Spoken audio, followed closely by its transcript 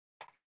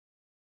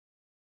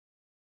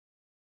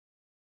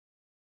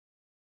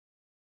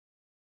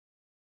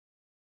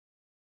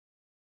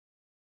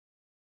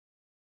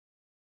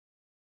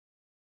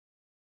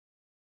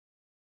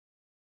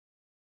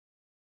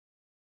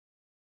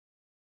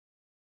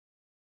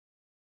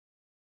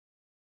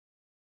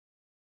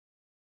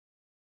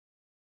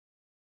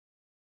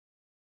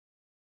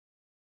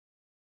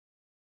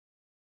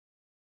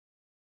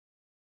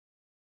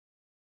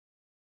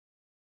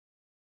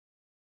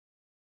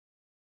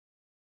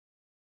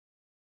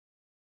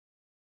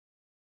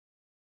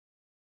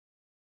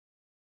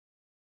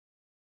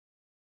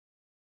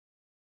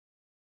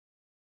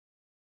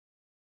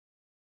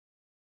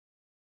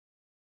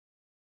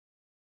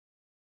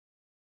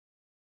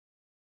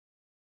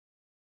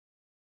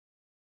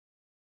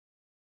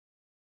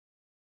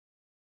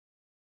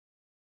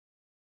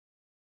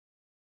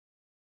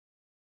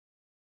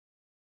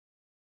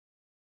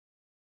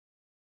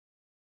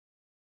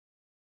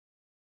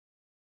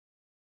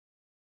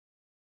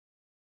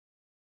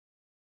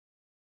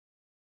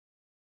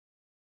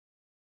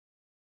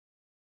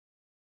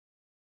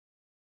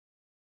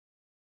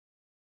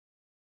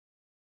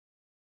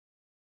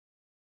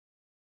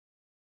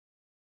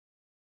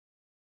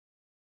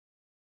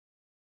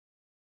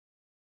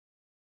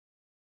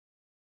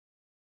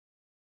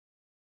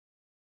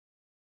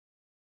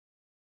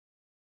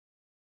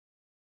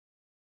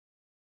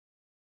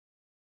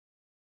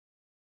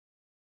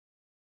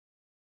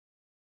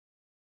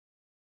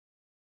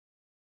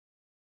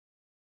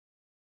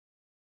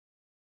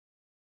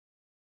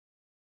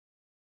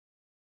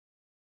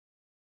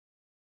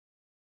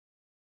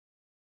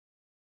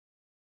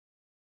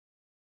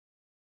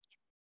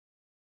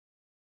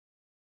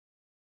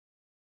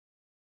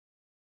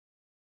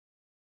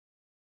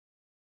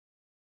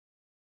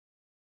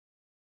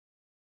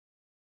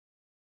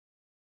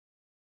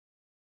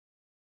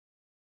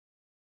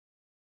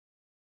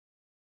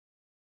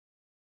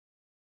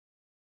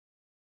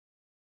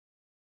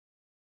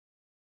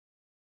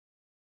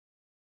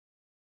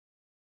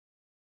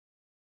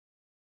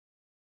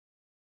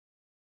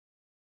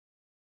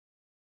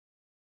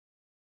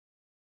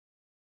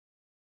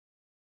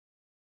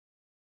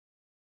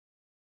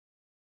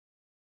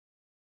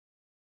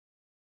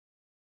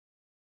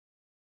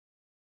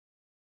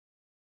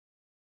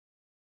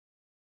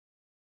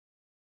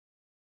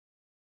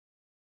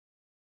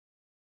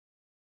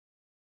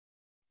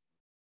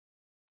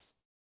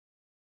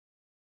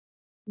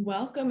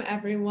Welcome,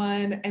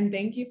 everyone, and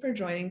thank you for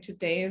joining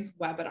today's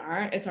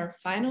webinar. It's our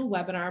final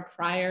webinar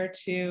prior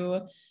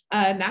to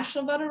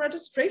National Voter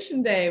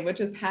Registration Day,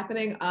 which is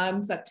happening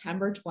on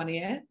September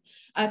 20th.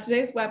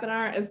 Today's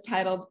webinar is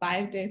titled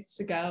 5 Days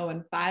to Go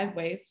and 5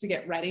 Ways to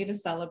Get Ready to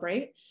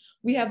Celebrate.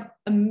 We have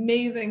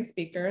amazing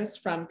speakers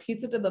from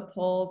Pizza to the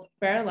Polls,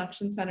 Fair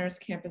Election Center's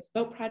Campus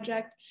Vote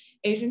Project,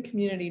 Asian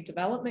Community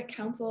Development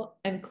Council,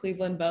 and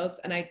Cleveland Votes,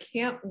 and I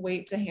can't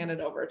wait to hand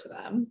it over to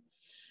them.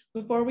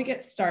 Before we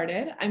get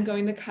started, I'm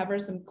going to cover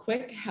some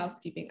quick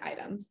housekeeping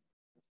items.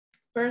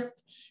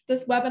 First,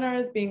 this webinar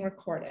is being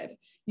recorded.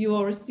 You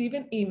will receive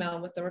an email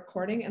with the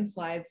recording and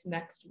slides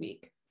next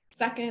week.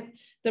 Second,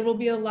 there will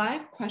be a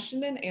live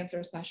question and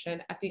answer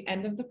session at the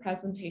end of the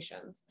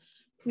presentations.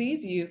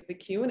 Please use the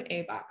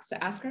Q&A box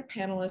to ask our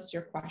panelists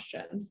your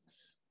questions.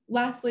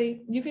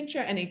 Lastly, you can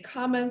share any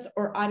comments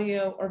or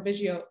audio or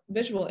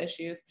visual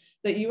issues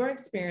that you are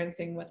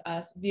experiencing with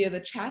us via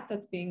the chat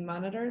that's being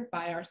monitored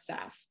by our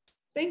staff.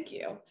 Thank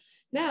you.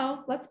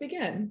 Now, let's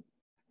begin.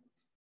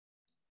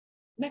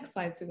 Next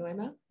slide,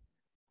 Sugalema.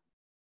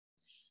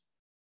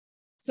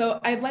 So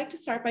I'd like to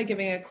start by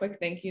giving a quick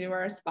thank you to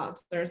our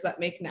sponsors that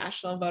make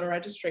National Voter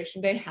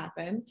Registration Day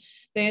happen.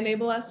 They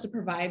enable us to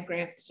provide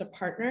grants to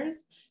partners,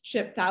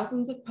 ship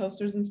thousands of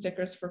posters and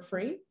stickers for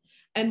free,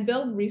 and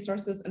build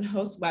resources and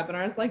host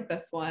webinars like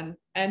this one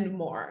and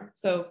more.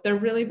 So they're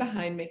really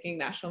behind making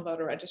National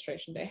Voter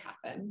Registration Day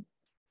happen.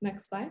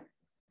 Next slide.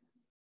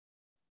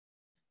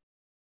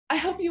 I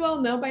hope you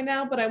all know by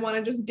now, but I want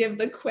to just give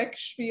the quick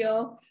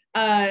spiel.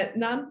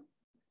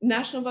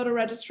 National Voter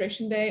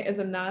Registration Day is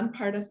a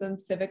nonpartisan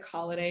civic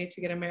holiday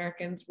to get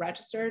Americans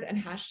registered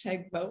and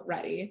 #vote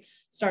ready,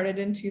 started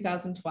in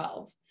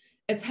 2012.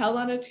 It's held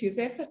on a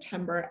Tuesday of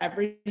September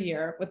every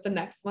year, with the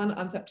next one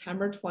on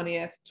September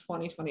 20th,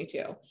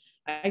 2022.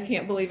 I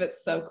can't believe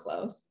it's so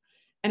close.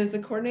 And it's a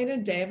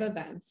coordinated day of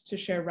events to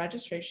share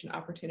registration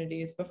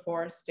opportunities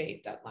before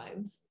state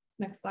deadlines.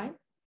 Next slide.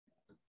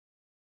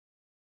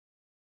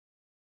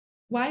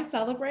 Why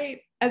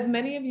celebrate? As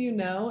many of you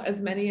know,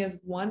 as many as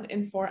 1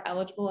 in 4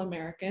 eligible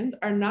Americans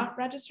are not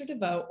registered to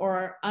vote or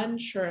are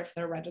unsure if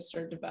they're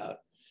registered to vote.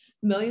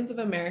 Millions of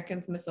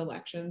Americans miss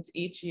elections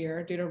each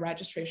year due to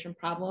registration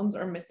problems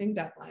or missing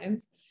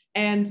deadlines.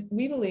 And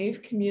we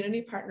believe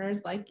community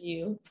partners like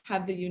you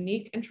have the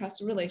unique and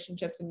trusted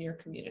relationships in your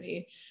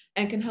community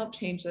and can help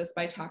change this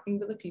by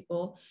talking to the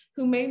people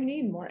who may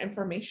need more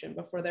information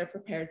before they're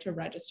prepared to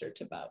register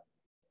to vote.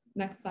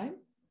 Next slide.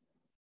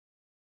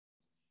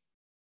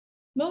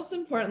 Most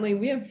importantly,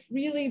 we have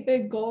really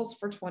big goals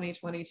for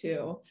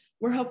 2022.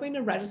 We're hoping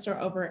to register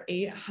over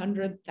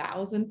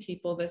 800,000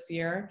 people this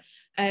year,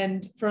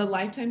 and for a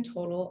lifetime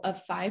total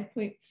of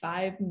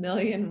 5.5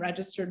 million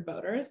registered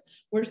voters.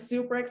 We're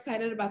super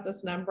excited about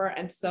this number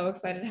and so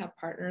excited to have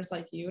partners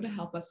like you to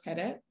help us hit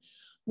it.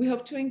 We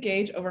hope to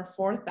engage over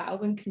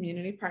 4,000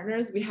 community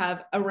partners. We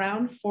have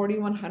around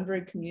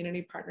 4,100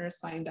 community partners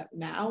signed up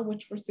now,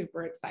 which we're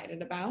super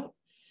excited about.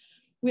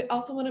 We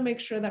also want to make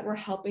sure that we're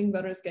helping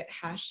voters get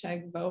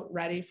 #vote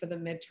ready for the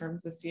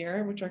midterms this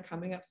year, which are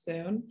coming up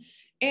soon.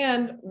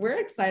 And we're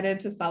excited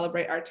to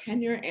celebrate our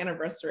 10-year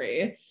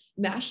anniversary.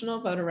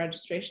 National Voter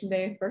Registration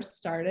Day first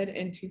started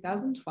in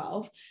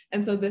 2012.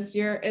 And so this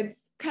year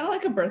it's kind of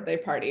like a birthday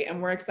party,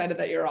 and we're excited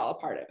that you're all a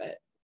part of it.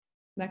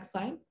 Next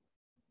slide.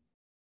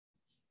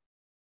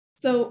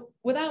 So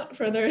without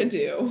further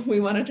ado, we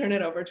want to turn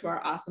it over to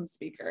our awesome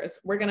speakers.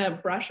 We're going to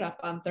brush up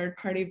on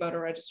third-party voter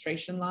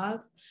registration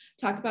laws,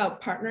 talk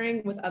about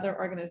partnering with other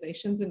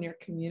organizations in your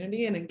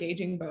community and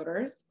engaging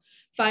voters,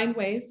 find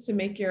ways to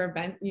make your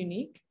event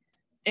unique,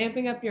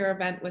 amping up your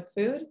event with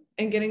food,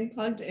 and getting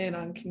plugged in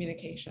on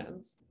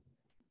communications.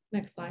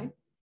 Next slide.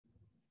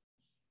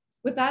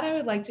 With that, I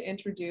would like to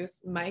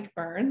introduce Mike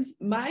Burns,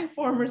 my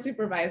former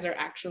supervisor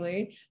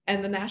actually,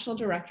 and the National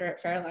Director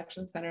at Fair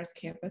Election Center's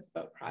Campus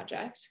Vote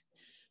Project.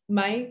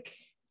 Mike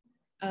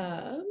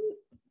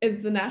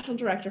is the National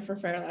Director for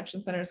Fair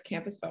Election Center's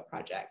Campus Vote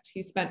Project.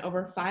 He spent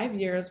over 5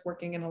 years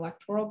working in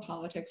electoral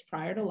politics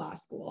prior to law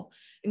school,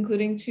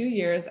 including 2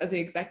 years as the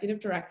Executive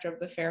Director of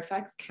the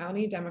Fairfax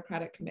County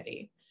Democratic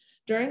Committee.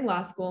 During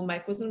law school,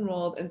 Mike was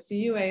enrolled in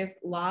CUA's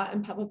Law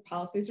and Public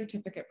Policy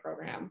Certificate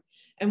Program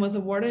and was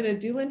awarded a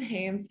Dulin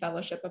Haynes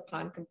Fellowship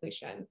upon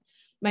completion.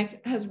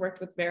 Mike has worked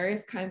with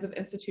various kinds of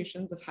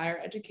institutions of higher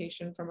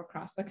education from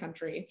across the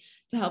country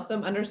to help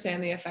them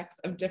understand the effects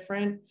of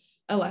different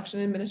election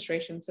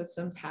administration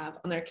systems have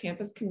on their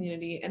campus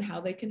community and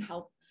how they can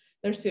help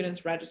their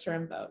students register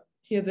and vote.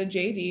 He has a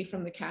JD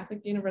from the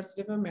Catholic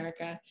University of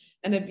America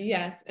and a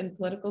BS in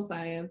political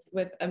science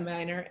with a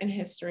minor in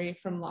history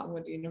from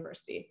Longwood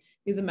University.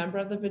 He's a member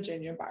of the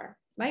Virginia Bar.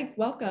 Mike,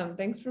 welcome.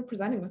 Thanks for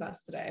presenting with us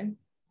today.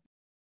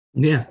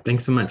 Yeah,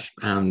 thanks so much.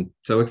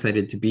 So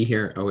excited to be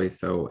here. Always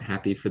so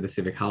happy for the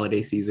civic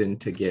holiday season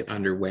to get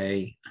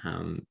underway.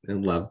 I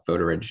love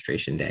Voter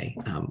Registration Day.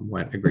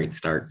 What a great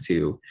start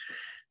to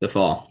the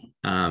fall.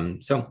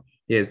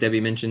 Yeah, as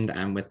Debbie mentioned,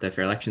 I'm with the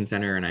Fair Election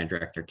Center and I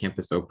direct our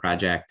Campus Vote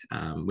Project.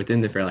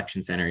 Within the Fair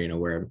Election Center,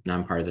 we're a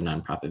nonpartisan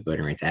nonprofit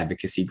voting rights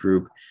advocacy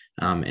group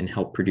and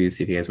help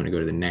produce, if you guys want to go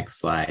to the next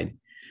slide,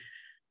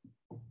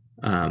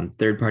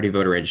 third-party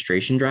voter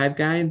registration drive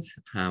guides,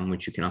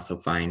 which you can also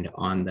find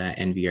on the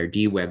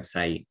NVRD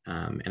website.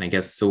 And I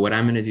guess, so what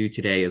I'm going to do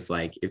today is,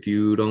 like, if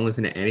you don't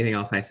listen to anything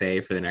else I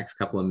say for the next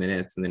couple of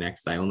minutes, and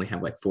I only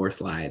have like 4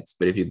 slides,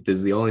 but this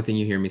is the only thing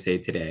you hear me say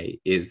today,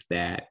 is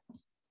that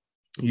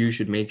you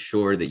should make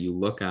sure that you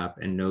look up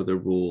and know the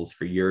rules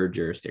for your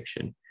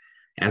jurisdiction.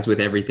 As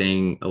with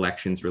everything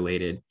elections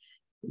related,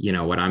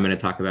 what I'm going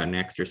to talk about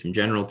next are some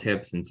general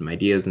tips and some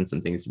ideas and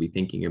some things to be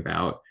thinking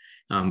about.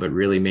 But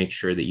really make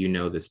sure that you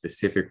know the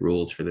specific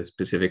rules for the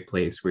specific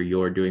place where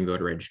you're doing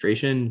voter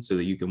registration, so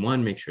that you can,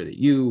 one, make sure that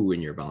you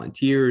and your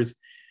volunteers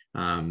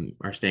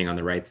are staying on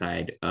the right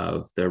side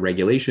of the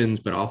regulations,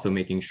 but also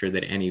making sure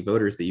that any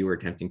voters that you are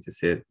attempting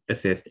to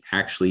assist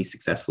actually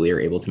successfully are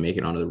able to make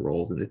it onto the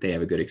rolls, and that they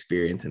have a good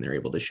experience and they're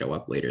able to show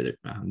up later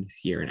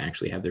this year and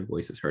actually have their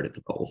voices heard at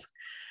the polls.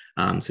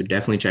 So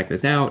definitely check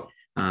this out.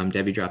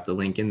 Debbie dropped the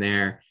link in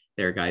there.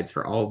 There are guides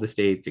for all of the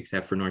states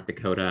except for North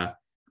Dakota.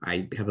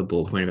 I have a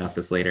bullet point about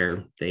this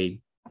later.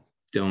 They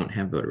don't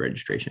have voter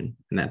registration.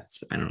 And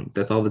that's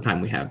all the time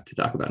we have to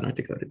talk about North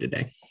Dakota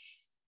today.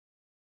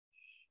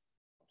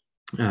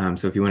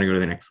 So if you want to go to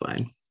the next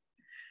slide.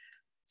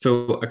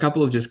 So a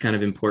couple of just kind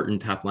of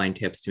important top line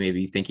tips to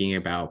maybe thinking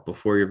about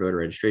before your voter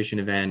registration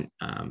event,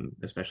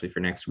 especially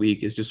for next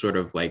week, is just sort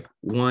of like,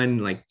 one,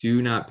 like,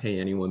 do not pay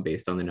anyone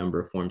based on the number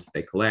of forms that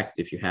they collect.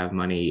 If you have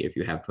money, if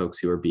you have folks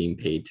who are being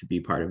paid to be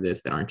part of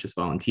this that aren't just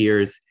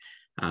volunteers,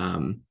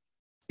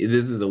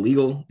 this is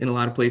illegal in a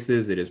lot of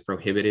places. It is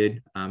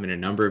prohibited in a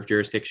number of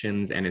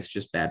jurisdictions, and it's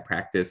just bad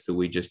practice. So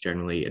we just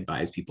generally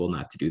advise people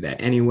not to do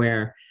that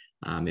anywhere.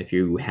 If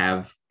you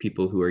have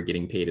people who are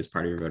getting paid as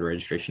part of your voter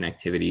registration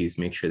activities,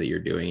 make sure that you're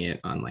doing it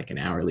on like an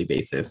hourly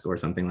basis or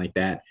something like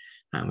that.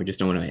 We just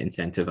don't want to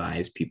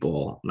incentivize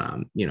people,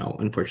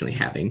 unfortunately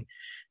having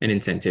an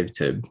incentive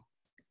to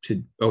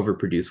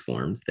overproduce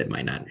forms that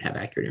might not have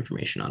accurate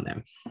information on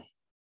them.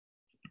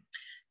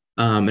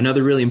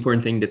 Another really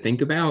important thing to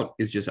think about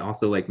is just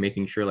also like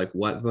making sure, like,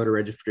 what voter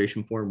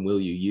registration form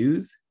will you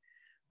use?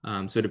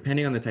 So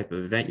depending on the type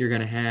of event you're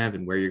going to have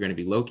and where you're going to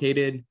be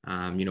located,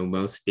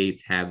 most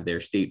states have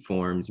their state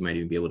forms. You might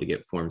even be able to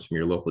get forms from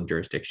your local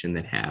jurisdiction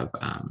that have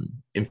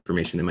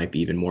information that might be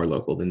even more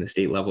local than the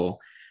state level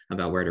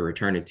about where to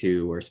return it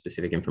to or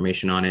specific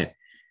information on it.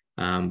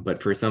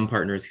 But for some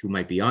partners who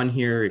might be on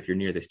here, if you're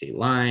near the state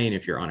line,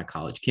 if you're on a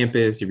college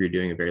campus, if you're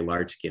doing a very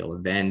large scale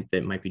event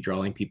that might be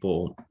drawing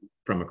people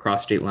from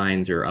across state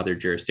lines or other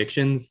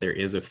jurisdictions, there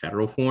is a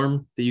federal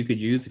form that you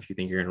could use if you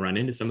think you're going to run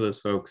into some of those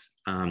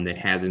folks, that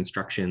has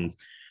instructions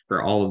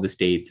for all of the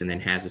states, and then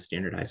has a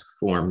standardized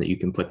form that you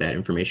can put that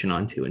information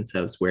onto and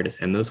says where to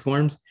send those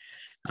forms.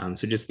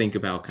 So just think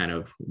about kind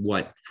of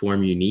what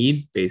form you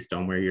need based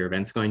on where your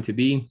event's going to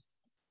be.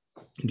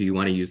 Do you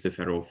want to use the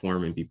federal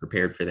form and be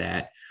prepared for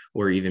that?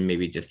 Or even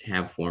maybe just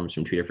have forms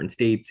from 2 different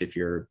states if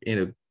you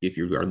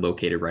are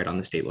located right on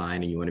the state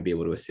line and you want to be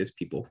able to assist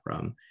people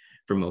from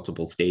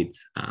multiple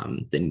states,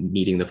 then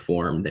needing the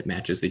form that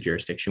matches the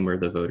jurisdiction where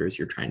the voters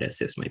you're trying to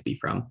assist might be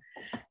from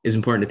is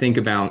important to think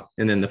about.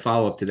 And then the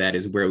follow-up to that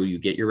is, where will you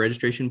get your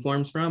registration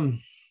forms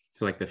from?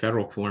 So like the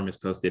federal form is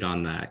posted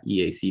on the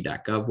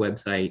eac.gov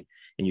website,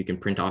 and you can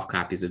print off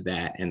copies of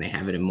that, and they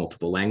have it in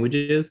multiple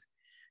languages.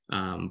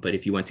 But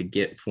if you want to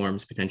get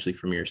forms potentially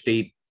from your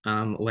state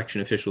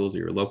election officials or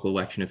your local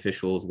election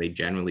officials, they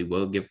generally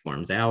will give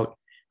forms out.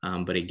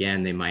 But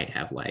again, they might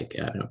have like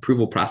an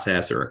approval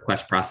process or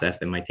request process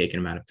that might take an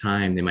amount of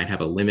time. They might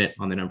have a limit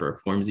on the number of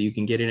forms that you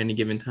can get at any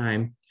given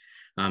time.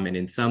 And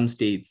in some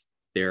states,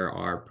 there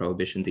are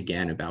prohibitions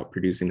again about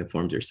producing the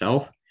forms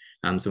yourself.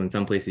 So in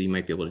some places, you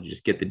might be able to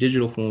just get the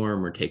digital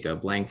form or take a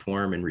blank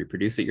form and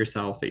reproduce it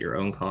yourself at your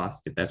own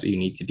cost, if that's what you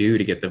need to do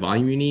to get the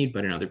volume you need.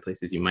 But in other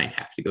places, you might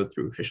have to go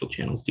through official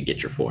channels to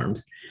get your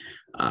forms.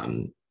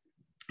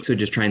 So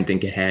just try and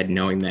think ahead,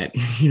 knowing that,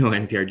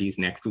 NPRD is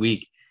next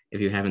week. If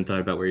you haven't thought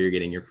about where you're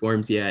getting your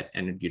forms yet,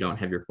 and if you don't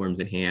have your forms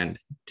in hand,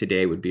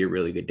 today would be a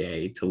really good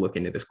day to look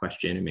into this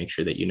question and make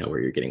sure that you know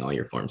where you're getting all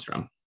your forms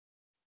from.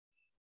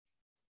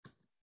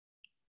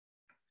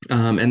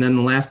 And then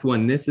the last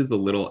one, this is a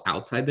little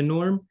outside the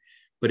norm,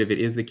 but if it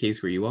is the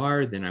case where you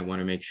are, then I want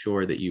to make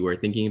sure that you are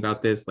thinking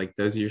about this. Like,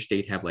 does your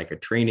state have like a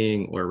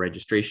training or a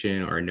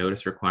registration or a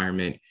notice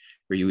requirement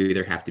where you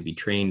either have to be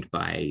trained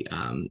by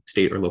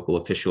state or local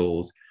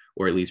officials,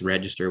 or at least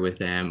register with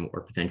them,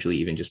 or potentially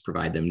even just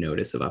provide them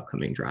notice of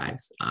upcoming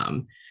drives?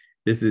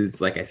 This is,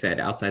 like I said,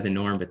 outside the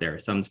norm, but there are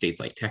some states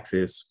like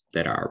Texas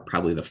that are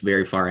probably the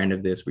very far end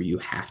of this, where you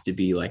have to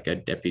be like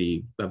a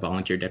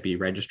volunteer deputy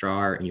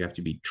registrar, and you have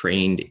to be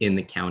trained in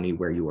the county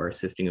where you are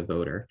assisting a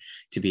voter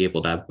to be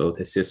able to both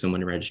assist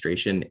someone in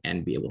registration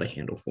and be able to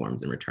handle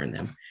forms and return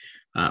them.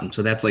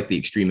 So that's like the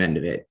extreme end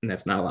of it. And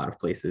that's not a lot of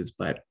places,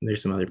 but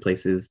there's some other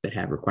places that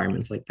have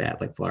requirements like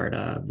that, like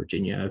Florida,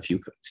 Virginia, a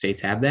few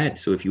states have that.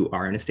 So if you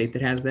are in a state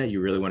that has that,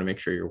 you really want to make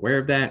sure you're aware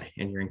of that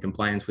and you're in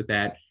compliance with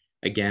that.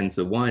 Again,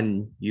 so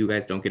one, you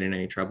guys don't get in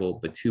any trouble,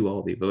 but two,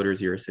 all the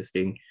voters you're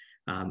assisting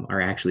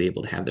are actually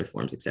able to have their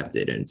forms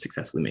accepted and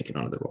successfully make it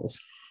onto the rolls.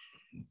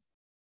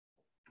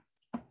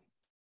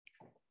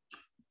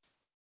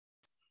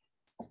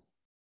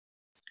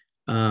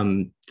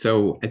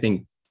 So I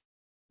think,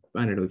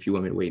 I don't know if you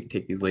want me to wait and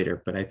take these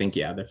later, but I think,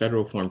 yeah, the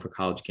federal form for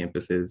college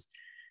campuses,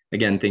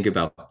 again, think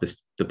about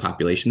the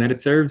population that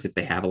it serves. If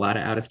they have a lot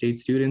of out-of-state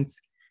students,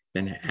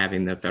 then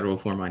having the federal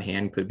form on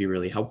hand could be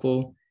really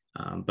helpful,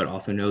 but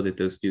also know that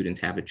those students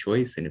have a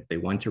choice. And if they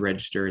want to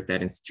register at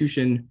that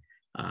institution,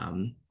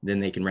 then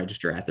they can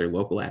register at their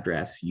local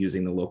address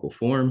using the local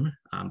form.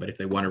 But if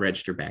they want to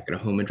register back at a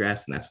home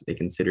address, and that's what they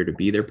consider to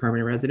be their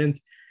permanent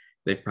residence,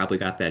 they've probably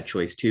got that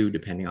choice too,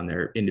 depending on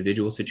their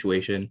individual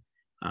situation.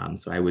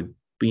 So I would,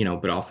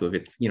 but also if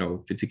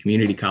it's a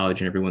community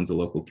college and everyone's a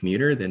local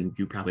commuter, then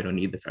you probably don't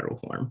need the federal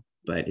form.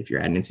 But if you're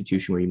at an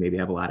institution where you maybe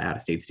have a lot of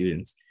out-of-state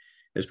students,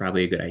 there's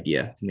probably a good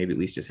idea to maybe at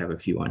least just have a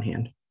few on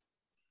hand.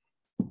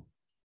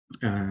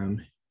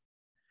 And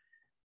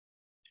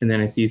then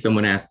I see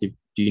someone asked, do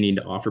you need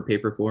to offer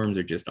paper forms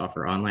or just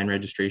offer online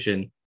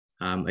registration?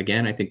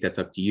 Again, I think that's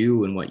up to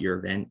you and what your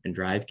event and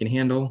drive can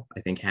handle. I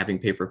think having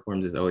paper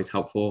forms is always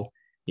helpful.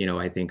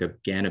 I think,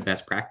 again, a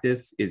best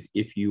practice is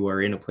if you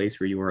are in a place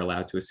where you are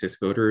allowed to assist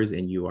voters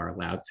and you are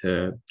allowed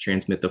to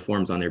transmit the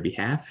forms on their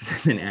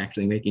behalf, then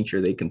actually making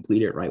sure they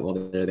complete it right while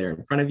they're there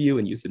in front of you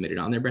and you submit it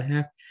on their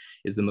behalf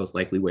is the most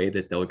likely way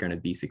that they're going to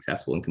be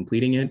successful in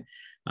completing it.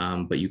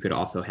 But you could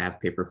also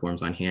have paper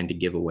forms on hand to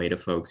give away to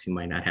folks who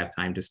might not have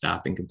time to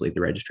stop and complete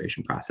the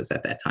registration process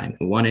at that time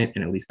who want it.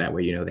 And at least that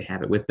way, they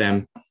have it with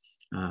them.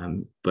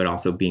 But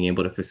also being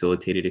able to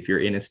facilitate it if you're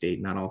in a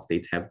state. Not all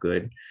states have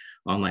good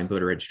online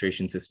voter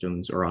registration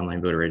systems or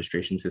online voter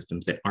registration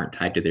systems that aren't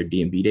tied to their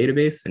DMV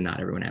database, and not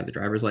everyone has a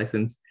driver's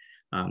license.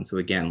 So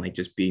again, like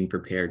just being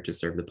prepared to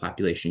serve the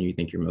population you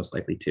think you're most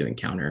likely to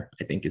encounter,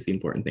 I think is the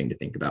important thing to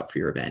think about for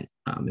your event,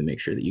 and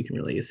make sure that you can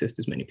really assist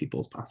as many people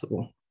as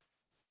possible.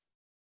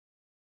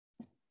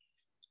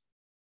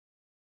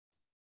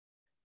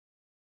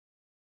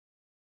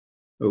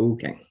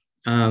 Okay.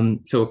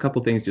 So a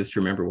couple things just to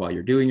remember while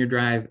you're doing your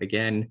drive.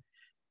 Again,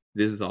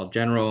 this is all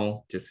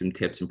general, just some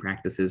tips and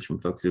practices from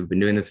folks who have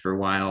been doing this for a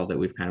while that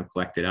we've kind of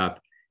collected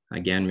up.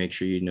 Again, make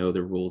sure you know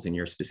the rules in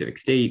your specific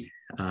state.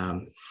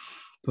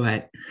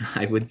 But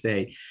I would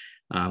say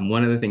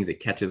one of the things that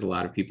catches a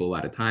lot of people a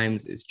lot of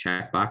times is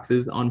check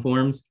boxes on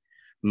forms.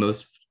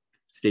 Most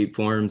state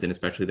forms, and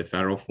especially the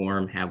federal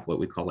form, have what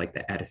we call like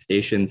the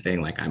attestation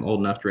saying like, I'm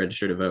old enough to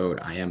register to vote,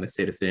 I am a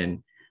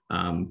citizen.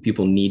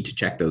 People need to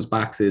check those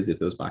boxes. If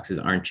those boxes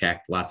aren't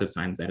checked, lots of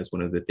times that is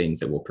one of the things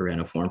that will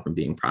prevent a form from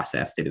being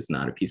processed. It is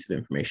not a piece of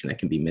information that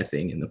can be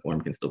missing and the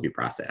form can still be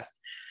processed.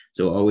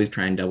 So always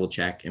try and double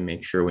check and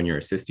make sure when you're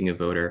assisting a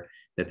voter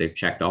that they've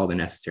checked all the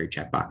necessary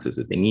check boxes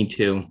that they need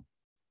to.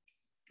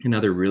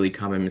 Another really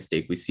common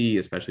mistake we see,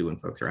 especially when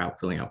folks are out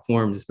filling out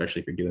forms,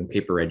 especially if you're doing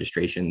paper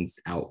registrations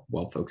out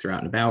while folks are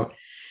out and about,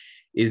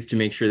 is to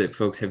make sure that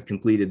folks have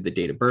completed the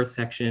date of birth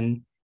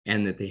section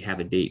and that they have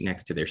a date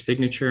next to their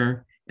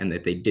signature, and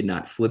that they did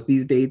not flip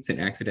these dates and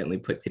accidentally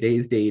put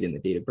today's date in the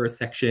date of birth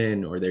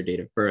section or their date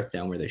of birth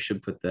down where they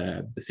should put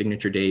the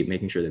signature date.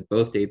 Making sure that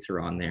both dates are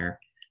on there,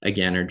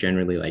 again, are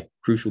generally like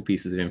crucial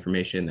pieces of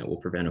information that will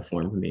prevent a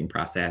form from being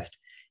processed.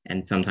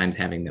 And sometimes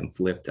having them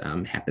flipped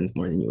happens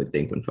more than you would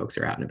think when folks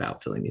are out and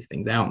about filling these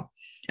things out.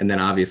 And then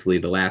obviously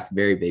the last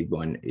very big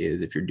one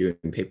is if you're doing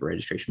paper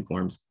registration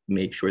forms,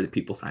 make sure that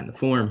people sign the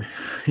form.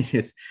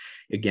 It's,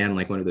 again,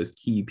 like one of those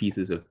key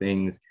pieces of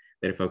things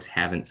that if folks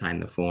haven't signed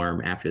the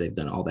form after they've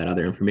done all that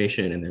other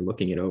information and they're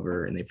looking it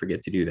over and they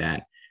forget to do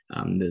that,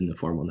 then the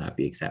form will not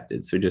be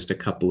accepted. So just a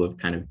couple of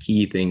kind of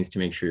key things to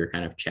make sure you're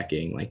kind of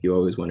checking. Like you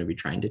always want to be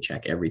trying to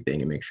check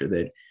everything and make sure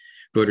that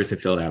voters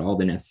have filled out all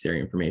the necessary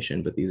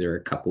information. But these are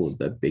a couple of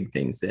the big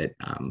things that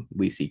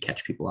we see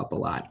catch people up a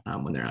lot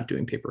when they're not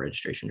doing paper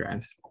registration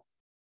drives.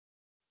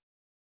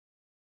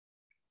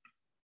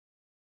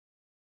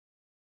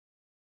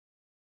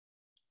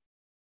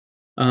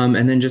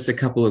 And then just a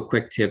couple of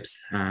quick tips,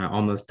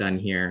 almost done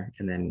here,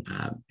 and then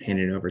hand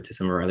it over to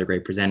some of our other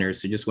great presenters.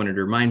 So just wanted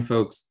to remind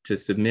folks to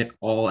submit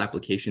all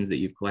applications that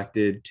you've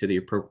collected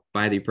to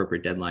by the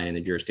appropriate deadline in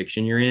the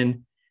jurisdiction you're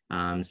in.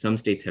 Some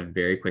states have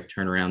very quick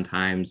turnaround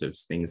times of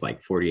things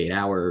like 48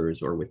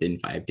 hours or within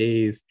 5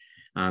 days.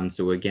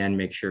 So again,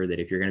 make sure that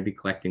if you're going to be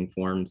collecting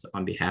forms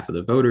on behalf of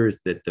the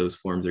voters, that those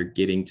forms are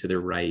getting to the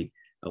right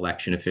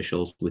election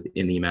officials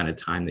within the amount of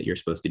time that you're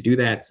supposed to do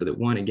that, so that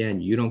one, again,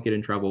 you don't get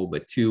in trouble,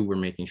 but two, we're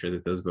making sure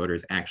that those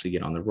voters actually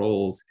get on the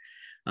rolls.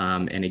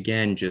 And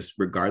again, just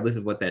regardless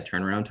of what that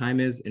turnaround time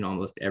is,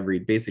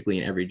 basically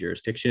in every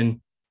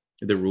jurisdiction,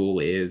 the rule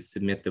is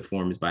submit the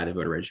forms by the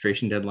voter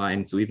registration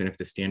deadline. So even if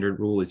the standard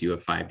rule is you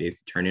have 5 days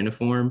to turn in a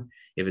form,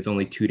 if it's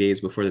only 2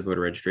 days before the voter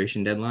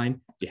registration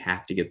deadline, you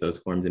have to get those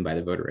forms in by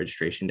the voter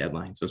registration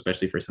deadline. So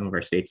especially for some of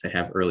our states that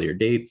have earlier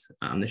dates,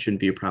 this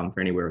shouldn't be a problem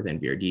for anywhere with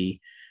NVRD.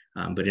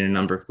 But in a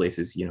number of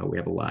places, we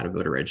have a lot of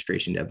voter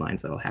registration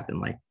deadlines that'll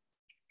happen like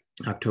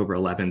October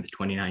 11th,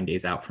 29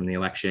 days out from the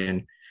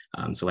election.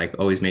 So like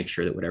always make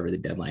sure that whatever the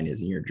deadline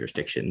is in your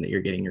jurisdiction, that you're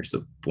getting your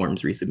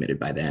forms resubmitted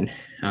by then.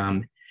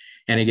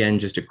 And And again,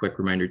 just a quick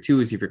reminder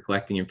too, is if you're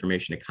collecting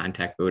information to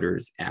contact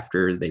voters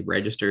after they've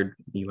registered,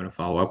 you want to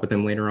follow up with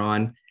them later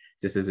on,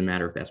 just as a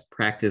matter of best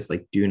practice,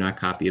 like do not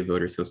copy a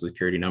voter's social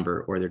security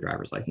number or their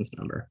driver's license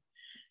number.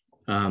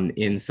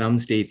 In some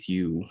states,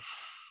 you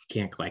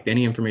can't collect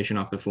any information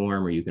off the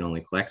form, or you can only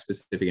collect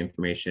specific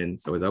information.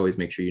 So as always,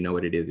 make sure you know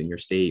what it is in your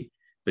state.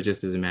 But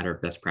just as a matter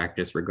of best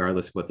practice,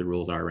 regardless of what the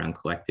rules are around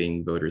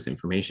collecting voters'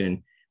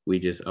 information, we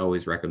just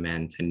always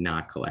recommend to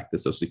not collect the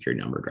social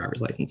security number,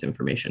 driver's license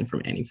information from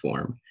any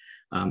form.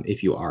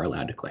 If you are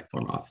allowed to collect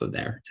form off of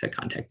there, to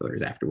contact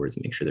voters afterwards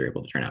and make sure they're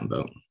able to turn out and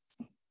vote.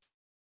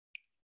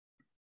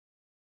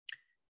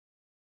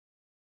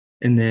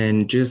 And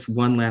then just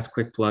one last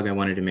quick plug I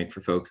wanted to make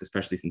for folks,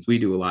 especially since we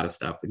do a lot of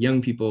stuff with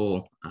young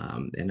people,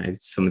 and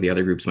some of the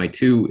other groups might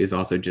too, is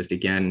also just,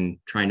 again,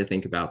 trying to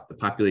think about the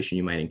population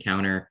you might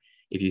encounter.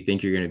 If you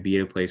think you're going to be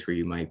at a place where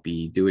you might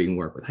be doing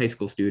work with high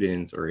school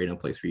students, or in a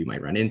place where you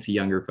might run into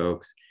younger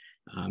folks,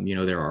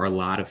 there are a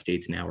lot of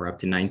states now, we're up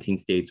to 19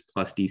 states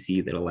plus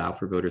DC, that allow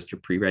for voters to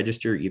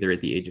pre-register either at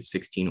the age of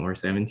 16 or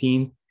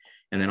 17.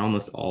 And then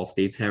almost all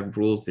states have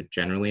rules that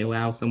generally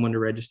allow someone to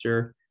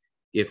register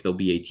if they'll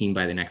be 18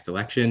 by the next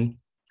election.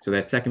 So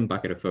that second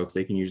bucket of folks,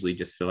 they can usually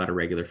just fill out a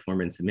regular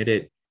form and submit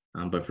it.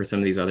 But for some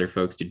of these other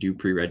folks to do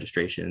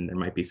pre-registration, there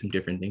might be some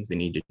different things they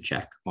need to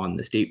check on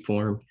the state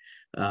form.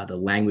 The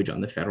language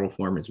on the federal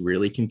form is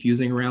really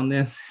confusing around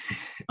this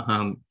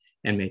and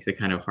makes it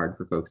kind of hard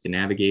for folks to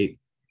navigate.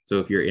 So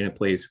if you're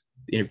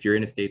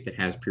in a state that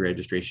has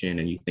pre-registration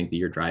and you think that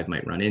your drive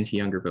might run into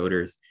younger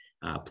voters,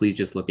 please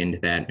just look into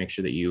that. Make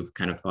sure that you've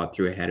kind of thought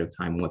through ahead of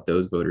time what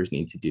those voters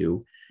need to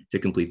do to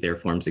complete their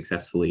form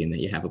successfully, and that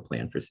you have a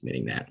plan for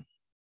submitting that.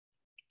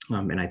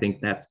 And I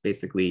think that's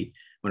basically,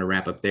 I want to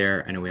wrap up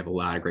there. I know we have a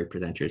lot of great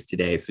presenters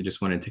today, so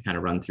just wanted to kind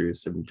of run through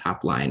some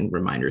top line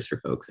reminders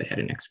for folks ahead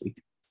of next week.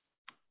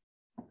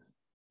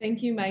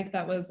 Thank you, Mike.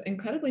 That was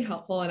incredibly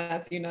helpful. And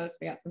as you noticed,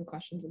 we got some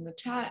questions in the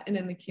chat and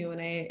in the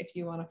Q&A if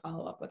you want to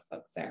follow up with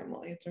folks there, and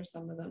we'll answer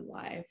some of them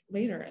live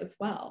later as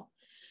well.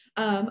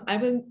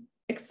 I've been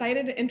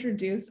excited to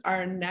introduce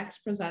our next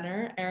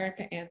presenter,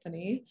 Erica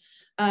Anthony.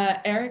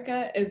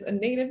 Erica is a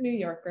native New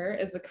Yorker,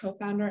 is the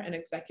co-founder and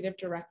executive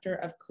director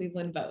of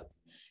Cleveland Votes.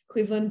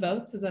 Cleveland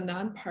Votes is a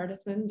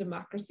nonpartisan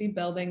democracy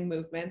building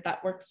movement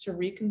that works to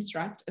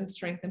reconstruct and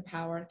strengthen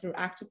power through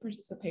active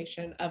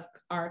participation of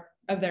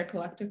their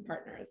collective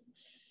partners.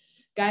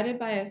 Guided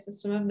by a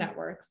system of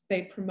networks,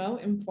 they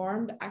promote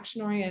informed,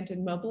 action-oriented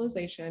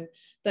mobilization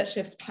that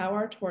shifts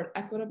power toward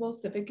equitable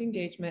civic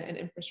engagement and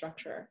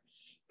infrastructure.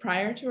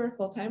 Prior to her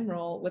full-time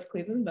role with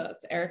Cleveland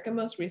Votes, Erica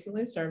most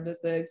recently served as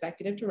the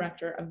executive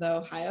director of the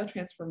Ohio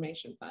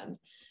Transformation Fund.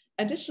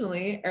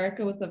 Additionally,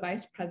 Erica was the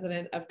vice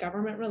president of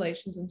government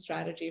relations and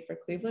strategy for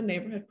Cleveland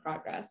Neighborhood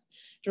Progress,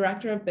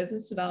 director of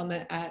business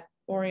development at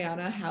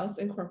Oriana House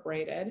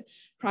Incorporated,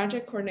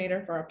 project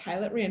coordinator for a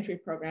pilot reentry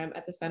program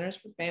at the Centers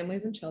for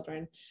Families and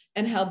Children,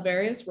 and held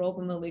various roles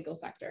in the legal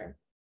sector.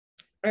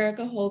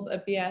 Erica holds a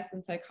BS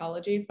in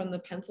psychology from the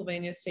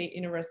Pennsylvania State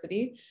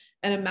University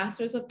and a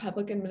master's of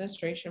public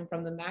administration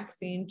from the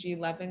Maxine G.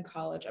 Levin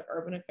College of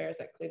Urban Affairs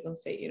at Cleveland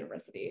State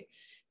University.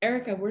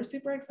 Erica, we're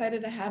super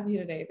excited to have you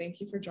today. Thank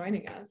you for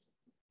joining us.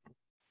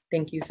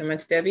 Thank you so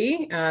much,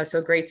 Debbie.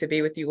 So great to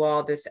be with you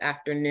all this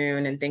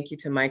afternoon. And thank you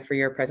to Mike for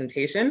your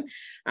presentation.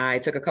 I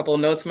took a couple of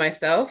notes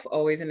myself,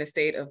 always in a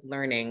state of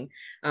learning.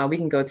 We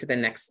can go to the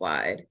next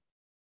slide.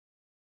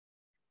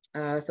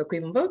 So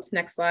Cleveland Votes,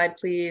 next slide,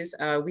 please.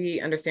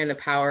 We understand the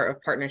power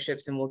of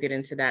partnerships, and we'll get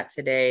into that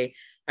today.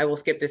 I will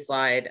skip this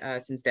slide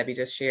since Debbie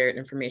just shared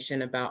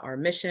information about our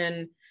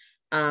mission.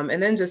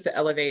 And then just to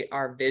elevate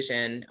our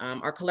vision,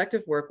 our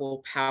collective work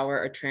will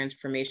power a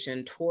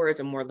transformation towards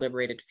a more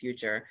liberated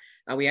future.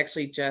 We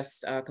actually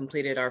just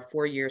completed our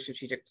 4-year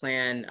strategic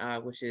plan,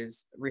 which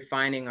is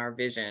refining our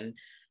vision.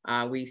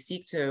 We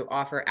seek to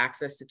offer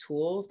access to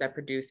tools that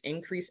produce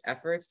increased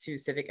efforts to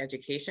civic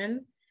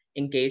education,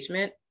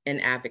 engagement, and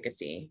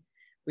advocacy.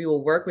 We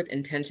will work with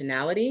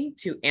intentionality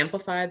to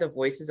amplify the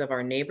voices of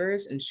our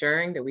neighbors,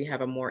 ensuring that we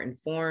have a more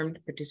informed,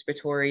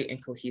 participatory,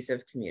 and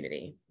cohesive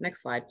community.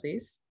 Next slide,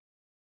 please.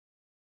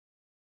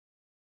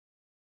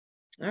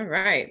 All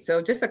right,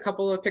 so just a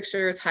couple of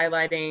pictures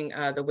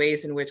highlighting the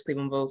ways in which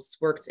Cleveland Votes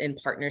works in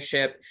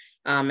partnership.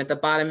 At the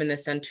bottom in the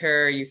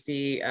center, you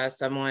see a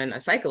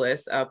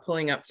cyclist,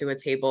 pulling up to a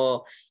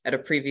table at a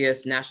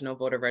previous National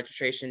Voter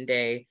Registration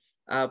Day.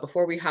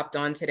 Before we hopped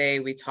on today,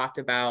 we talked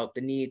about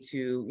the need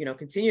to,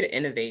 continue to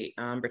innovate,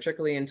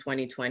 particularly in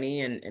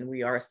 2020, and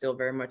we are still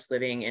very much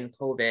living in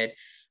COVID.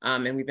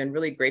 And we've been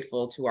really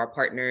grateful to our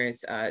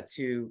partners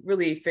to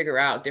really figure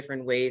out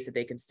different ways that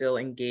they can still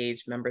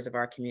engage members of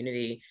our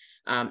community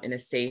in a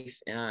safe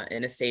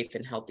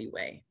and healthy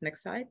way.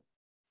 Next slide.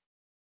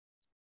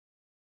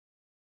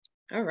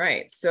 All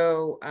right,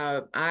 so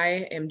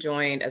I am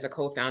joined as a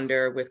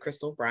co-founder with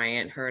Crystal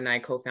Bryant. Her and I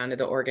co-founded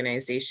the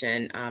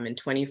organization in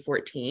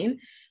 2014.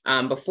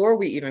 Before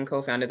we even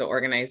co-founded the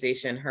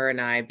organization, her and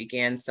I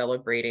began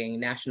celebrating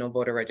National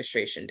Voter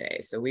Registration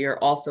Day. So we are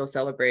also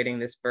celebrating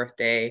this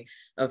birthday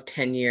of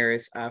 10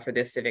 years for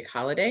this civic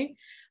holiday.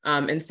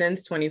 And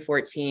since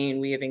 2014,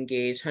 we have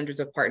engaged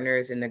hundreds of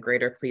partners in the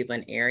greater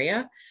Cleveland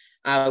area.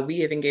 We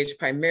have engaged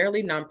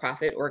primarily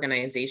nonprofit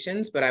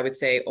organizations, but I would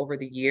say over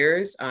the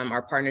years,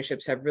 our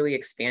partnerships have really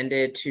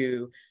expanded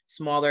to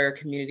smaller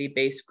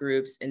community-based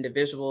groups.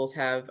 Individuals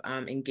have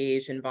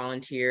engaged and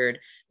volunteered.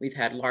 We've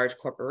had large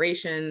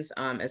corporations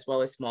as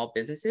well as small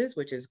businesses,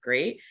 which is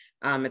great.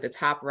 At the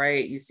top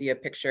right, you see a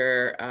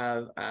picture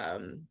of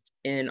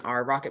in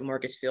our Rocket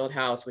Mortgage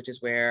Fieldhouse, which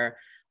is where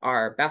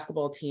our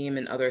basketball team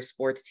and other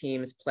sports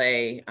teams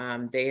play.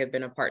 They have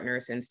been a partner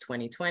since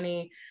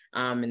 2020,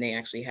 and they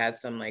actually had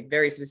some like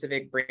very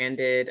specific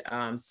branded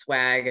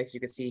swag, as you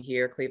can see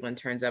here, Cleveland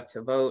Turns Up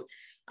to Vote.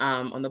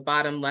 On the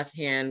bottom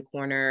left-hand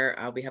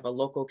corner, we have a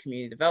local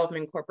community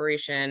development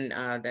corporation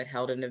that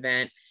held an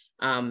event,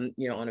 on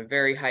a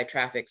very high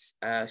traffic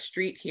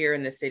street here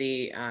in the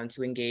city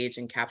to engage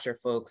and capture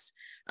folks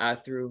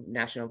through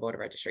National Voter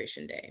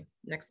Registration Day.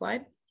 Next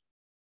slide.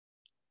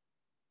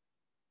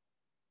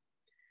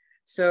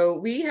 So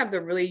we have the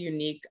really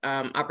unique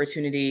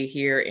opportunity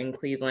here in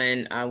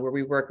Cleveland where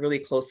we work really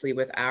closely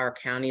with our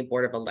county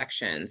board of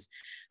elections.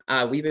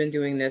 We've been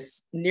doing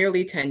this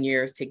nearly 10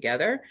 years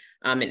together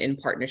and in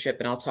partnership,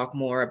 and I'll talk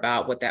more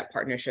about what that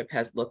partnership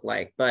has looked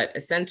like, but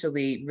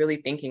essentially really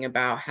thinking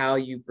about how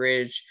you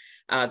bridge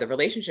the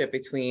relationship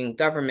between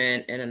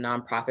government and a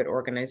nonprofit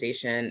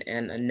organization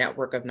and a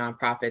network of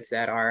nonprofits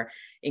that are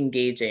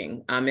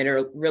engaging.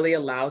 It really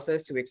allows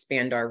us to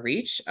expand our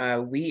reach.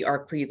 We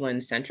are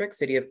Cleveland-centric,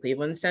 City of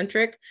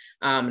Cleveland-centric,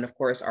 and of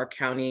course our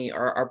county,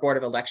 our Board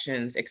of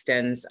Elections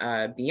extends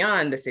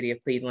beyond the City of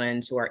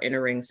Cleveland to our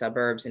entering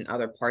suburbs and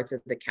other parts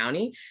of the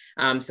county.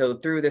 So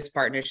through this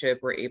partnership,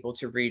 we're able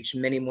to reach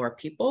many more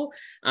people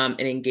and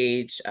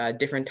engage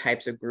different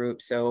types of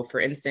groups. So for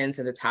instance,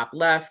 in the top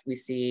left, we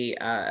see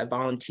a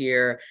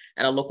volunteer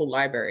at a local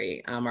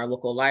library. Our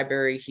local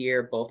library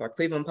here, both our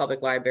Cleveland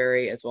Public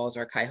Library as well as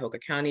our Cuyahoga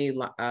County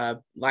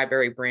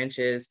library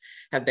branches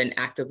have been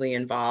actively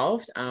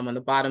involved. On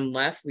the bottom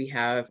left, we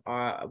have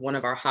one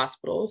of our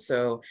hospitals.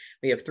 So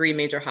we have 3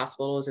 major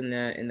hospitals in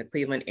the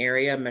Cleveland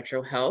area,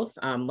 Metro Health.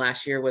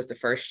 Last year was the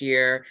first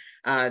year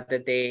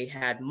that they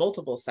had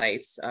multiple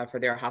sites for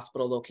their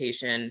hospital location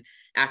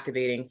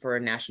activating for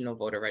National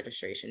Voter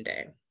Registration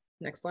Day.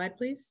 Next slide,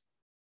 please.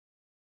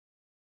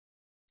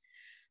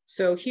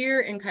 So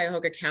here in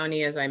Cuyahoga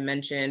County, as I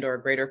mentioned, or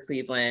Greater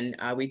Cleveland,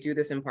 we do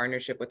this in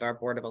partnership with our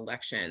Board of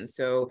Elections.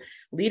 So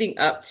leading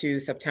up to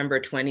September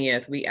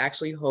 20th, we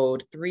actually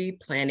hold 3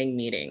 planning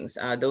meetings.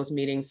 Those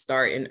meetings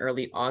start in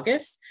early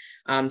August.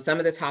 Some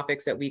of the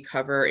topics that we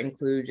cover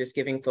include just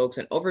giving folks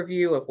an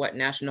overview of what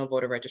National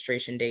Voter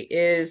Registration Day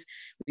is.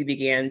 We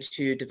began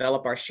to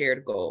develop our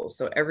shared goals.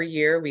 So every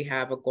year we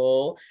have a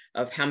goal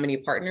of how many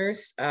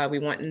partners we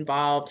want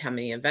involved, how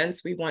many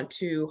events we want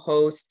to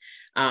host,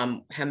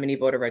 how many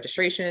voter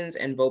registrations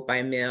and vote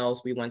by mail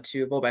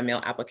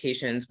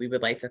applications we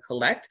would like to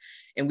collect.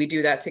 And we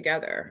do that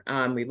together.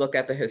 We look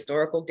at the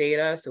historical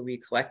data. So we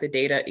collect the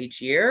data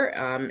each year.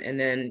 And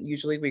then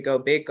usually we go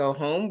big, go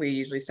home. We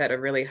usually set a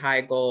really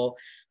high goal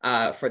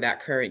for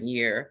that current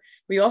year.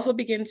 We also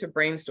begin to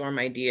brainstorm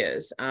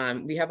ideas.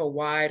 We have a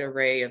wide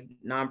array of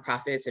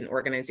nonprofits and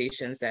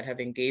organizations that have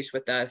engaged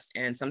with us.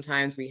 And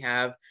sometimes we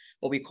have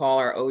what we call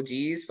our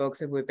OGs, folks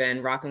who have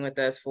been rocking with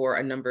us for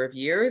a number of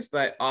years,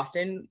 but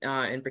often,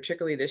 and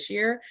particularly this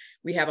year,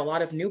 we have a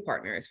lot of new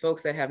partners,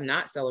 folks that have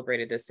not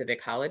celebrated this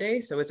civic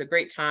holiday. So it's a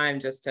great time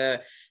just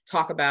to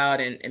talk about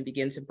and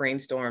begin to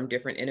brainstorm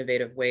different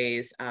innovative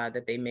ways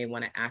that they may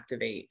want to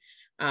activate.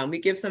 We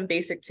give some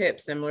basic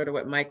tips similar to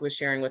what Mike was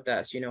sharing with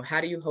us. How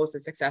do you host a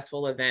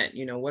successful event?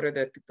 What are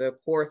the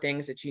core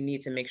things that you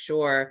need to make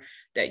sure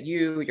that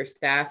you, your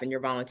staff, and your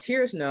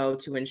volunteers know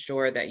to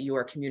ensure that you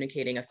are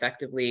communicating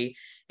effectively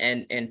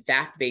and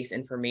fact-based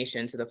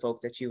information to the folks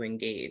that you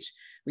engage.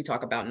 We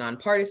talk about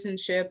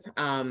nonpartisanship.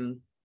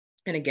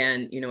 And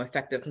again,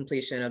 effective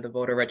completion of the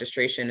voter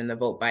registration and the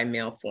vote by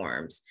mail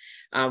forms.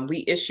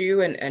 We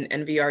issue an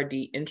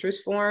NVRD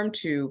interest form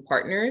to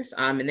partners,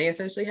 and they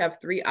essentially have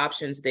 3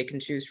 options they can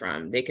choose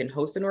from. They can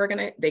host an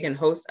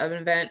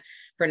event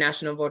for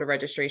National Voter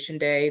Registration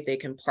Day. They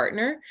can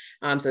partner.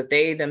 So if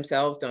they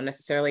themselves don't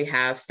necessarily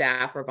have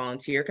staff or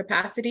volunteer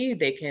capacity,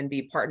 they can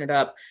be partnered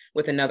up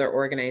with another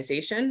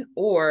organization.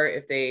 Or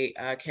if they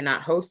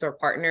cannot host or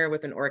partner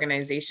with an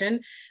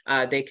organization,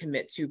 they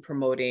commit to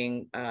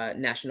promoting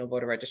National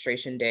Voter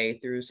Registration Day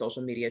through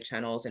social media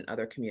channels and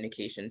other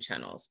communication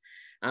channels.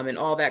 And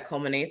all that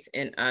culminates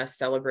in us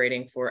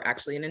celebrating for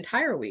actually an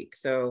entire week.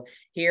 So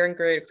here in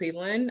Greater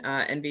Cleveland,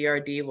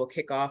 NVRD will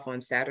kick off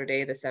on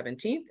Saturday, the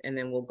 17th, and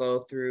then we'll go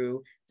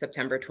through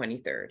September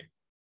 23rd.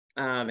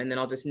 And then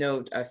I'll just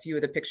note a few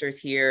of the pictures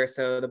here.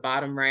 So the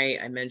bottom right,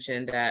 I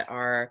mentioned that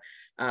our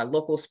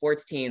local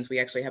sports teams. We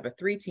actually have a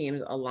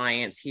 3-team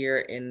alliance here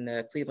in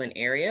the Cleveland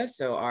area.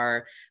 So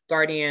our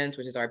Guardians,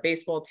 which is our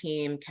baseball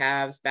team,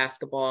 Cavs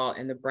basketball,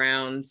 and the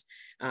Browns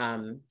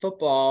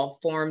football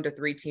formed a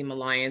 3-team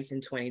alliance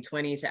in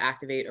 2020 to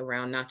activate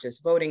around not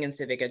just voting and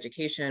civic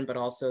education, but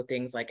also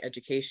things like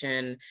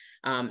education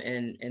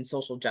and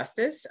social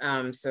justice.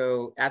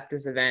 So at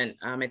this event,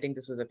 I think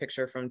this was a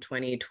picture from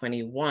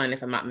 2021,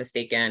 if I'm not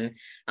mistaken,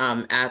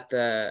 at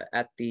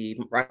the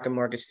Rocket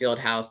Mortgage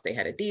Fieldhouse, they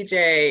had a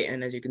DJ,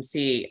 and as you can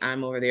see,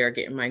 I'm over there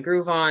getting my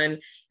groove on,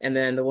 and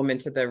then the woman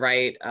to the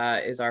right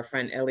is our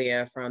friend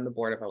Elia from the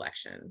Board of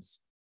Elections.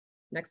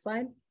 Next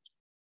slide.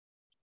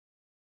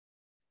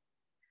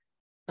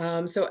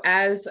 So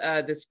as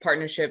this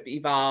partnership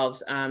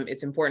evolves,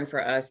 it's important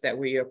for us that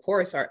we, of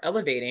course, are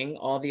elevating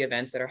all the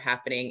events that are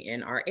happening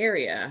in our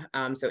area.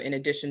 So in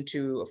addition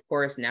to, of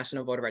course,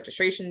 National Voter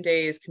Registration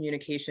Days,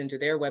 communication to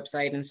their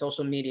website and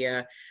social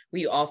media,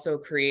 we also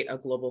create a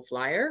global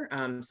flyer.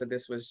 So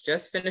this was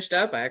just finished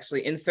up. I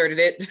actually inserted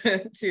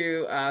it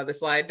to the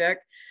slide deck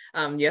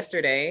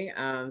yesterday.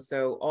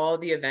 So all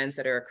the events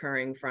that are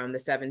occurring from the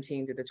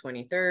 17th to the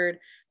 23rd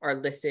are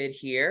listed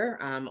here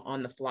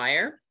on the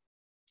flyer.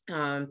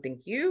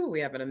 Thank you.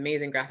 We have an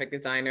amazing graphic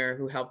designer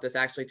who helped us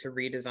actually to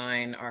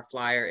redesign our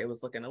flyer. It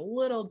was looking a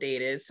little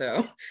dated,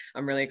 so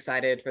I'm really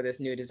excited for this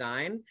new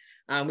design.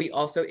 We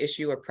also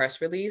issue a press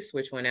release,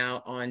 which went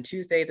out on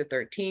Tuesday, the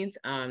 13th,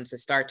 to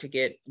start to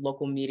get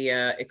local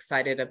media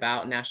excited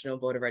about National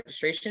Voter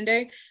Registration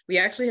Day. We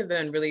actually have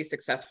been really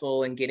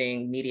successful in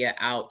getting media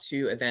out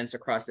to events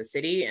across the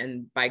city,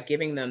 and by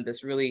giving them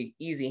this really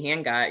easy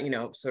hand guide,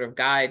 sort of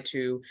guide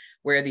to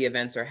where the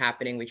events are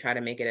happening, we try to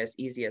make it as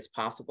easy as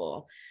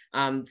possible.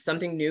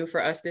 Something new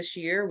for us this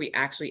year, we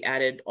actually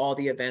added all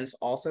the events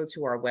also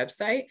to our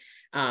website.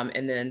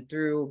 And then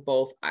through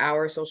both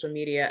our social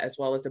media as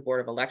well as the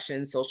Board of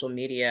Elections social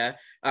media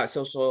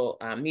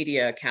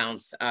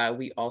accounts,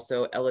 we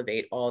also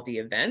elevate all the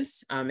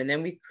events. And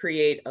then we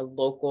create a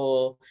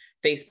local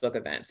Facebook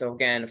event. So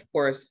again, of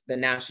course, the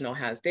national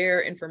has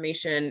their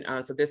information.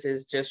 So this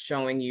is just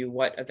showing you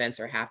what events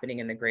are happening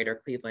in the greater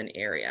Cleveland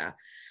area.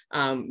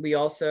 We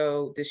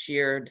also, this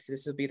year,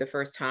 this will be the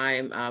first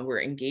time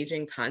we're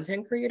engaging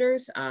content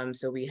creators.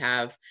 So we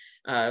have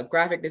a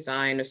graphic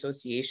design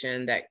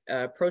association that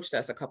approached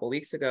us a couple of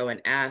weeks ago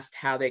and asked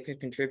how they could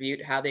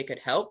contribute, how they could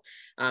help.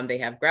 They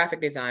have graphic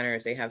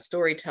designers, they have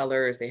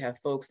storytellers, they have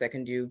folks that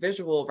can do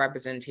visual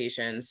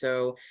representation.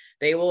 So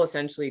they will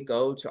essentially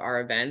go to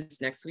our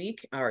events next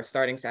week, or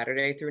starting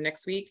Saturday through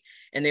next week,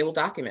 and they will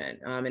document.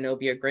 And it'll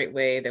be a great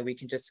way that we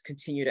can just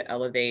continue to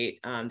elevate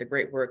the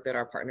great work that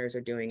our partners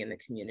are doing in the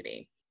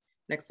community.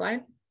 Next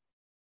slide.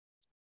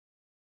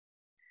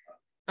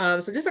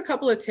 So just a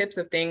couple of tips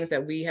of things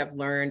that we have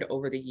learned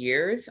over the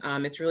years.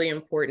 It's really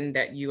important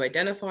that you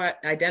identify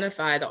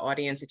the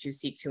audience that you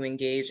seek to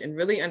engage and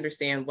really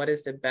understand what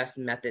is the best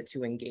method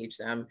to engage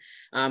them.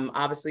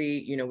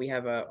 Obviously, we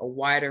have a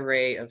wide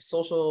array of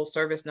social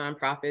service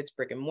nonprofits,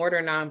 brick and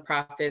mortar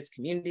nonprofits,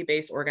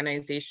 community-based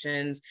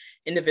organizations,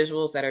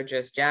 individuals that are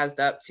just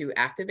jazzed up to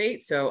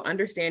activate. So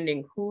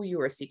understanding who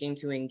you are seeking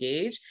to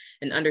engage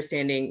and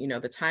understanding,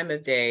 the time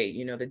of day,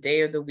 the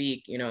day of the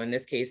week, in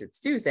this case,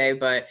 it's Tuesday,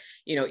 but,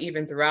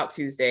 even throughout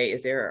Tuesday,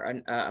 is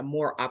there a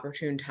more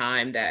opportune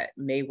time that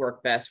may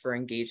work best for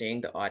engaging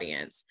the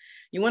audience?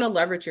 You want to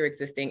leverage your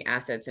existing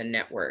assets and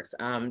networks.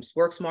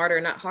 Work smarter,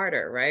 not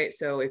harder, right?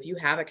 So if you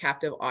have a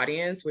captive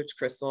audience, which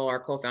Crystal, our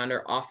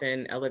co-founder,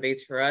 often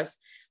elevates for us,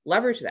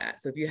 leverage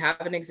that. So if you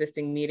have an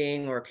existing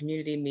meeting or a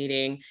community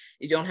meeting,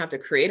 you don't have to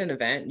create an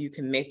event. You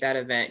can make that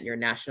event your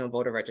National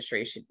Voter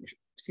Registration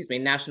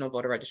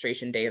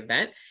Day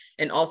event,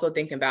 and also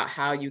think about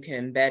how you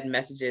can embed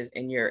messages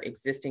in your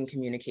existing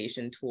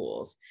communication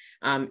tools.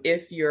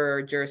 If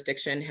your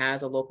jurisdiction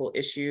has a local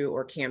issue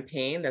or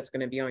campaign that's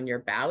going to be on your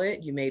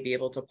ballot, you may be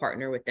able to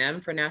partner with them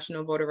for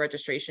National Voter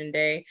Registration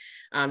Day.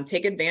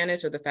 Take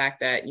advantage of the fact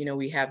that,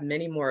 we have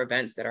many more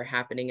events that are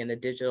happening in the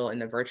digital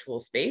and the virtual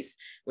space,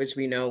 which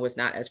we know was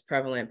not as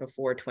prevalent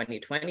before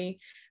 2020.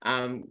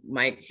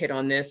 Mike hit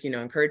on this,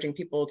 encouraging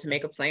people to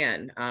make a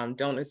plan.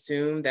 Don't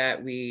assume that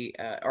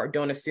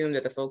don't assume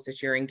that the folks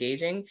that you're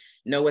engaging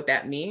know what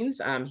that means.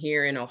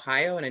 Here in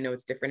Ohio, and I know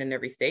it's different in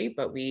every state,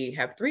 but we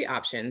have 3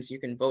 options. You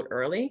can vote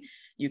early,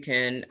 you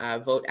can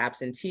vote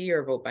absentee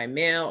or vote by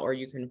mail, or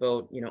you can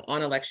vote,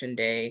 on election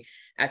day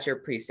at your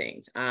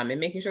precinct. And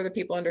making sure that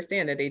people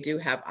understand that they do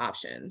have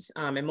options.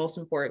 And most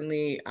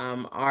importantly,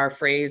 our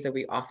phrase that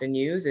we often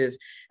use is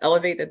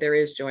elevate that there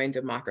is joy in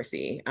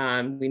democracy.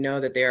 We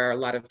know that there are a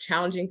lot of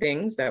challenging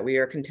things that we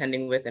are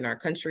contending with in our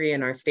country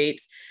and our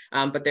states,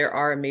 but there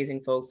are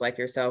amazing folks like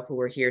yourself who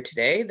are here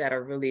today that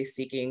are really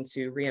seeking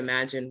to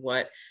reimagine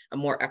what a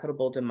more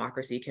equitable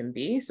democracy can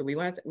be. So we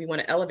want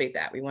to elevate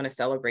that. We want to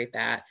celebrate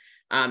that.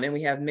 And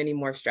we have many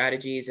more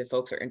strategies if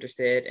folks are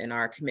interested in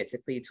our Commit to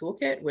Cleve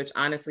toolkit, which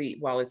honestly,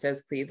 while it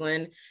says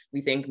Cleveland,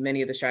 we think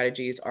many of the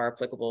strategies are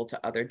applicable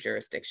to other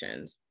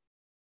jurisdictions.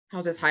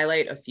 I'll just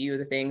highlight a few of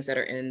the things that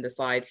are in the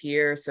slides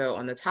here. So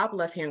on the top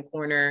left-hand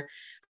corner,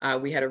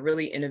 we had a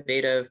really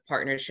innovative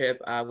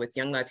partnership with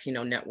Young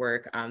Latino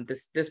Network.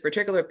 This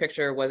particular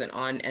picture wasn't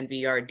on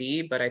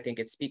NVRD, but I think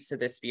it speaks to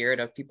the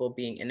spirit of people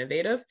being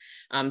innovative.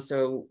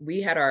 So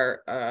we had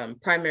our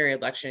primary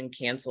election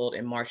canceled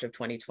in March of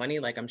 2020,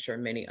 like I'm sure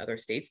many other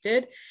states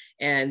did.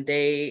 And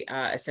they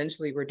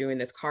essentially were doing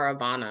this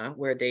caravana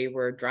where they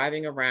were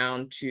driving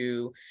around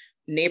to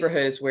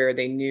neighborhoods where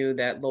they knew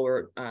that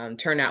lower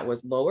turnout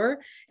was lower,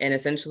 and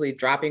essentially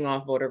dropping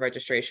off voter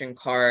registration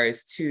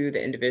cards to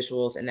the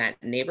individuals in that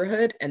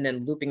neighborhood, and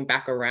then looping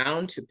back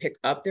around to pick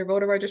up their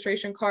voter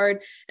registration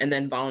card, and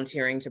then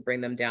volunteering to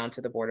bring them down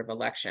to the Board of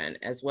Election,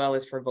 as well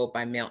as for vote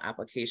by mail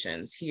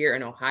applications. Here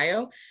in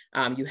Ohio,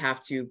 you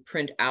have to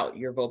print out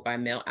your vote by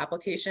mail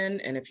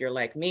application. And if you're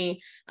like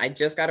me, I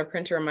just got a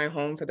printer in my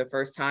home for the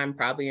first time,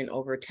 probably in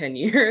over 10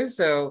 years.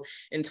 So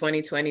in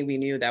 2020, we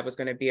knew that was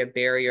going to be a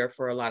barrier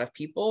for a lot of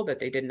people, that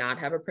they did not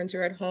have a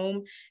printer at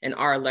home, and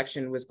our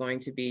election was going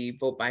to be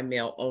vote by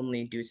mail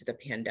only due to the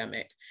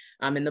pandemic.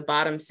 In the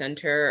bottom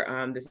center,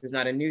 this is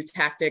not a new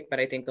tactic, but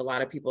I think a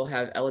lot of people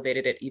have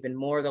elevated it even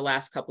more the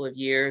last couple of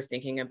years,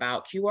 thinking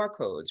about QR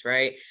codes,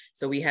 right?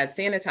 So we had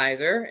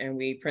sanitizer and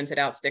we printed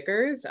out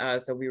stickers.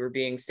 So we were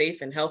being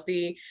safe and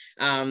healthy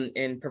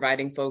in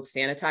providing folks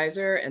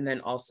sanitizer. And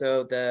then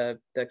also the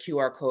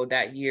QR code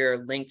that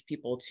year linked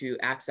people to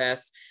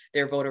access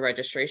their voter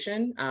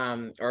registration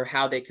or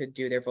how they could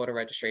do their voter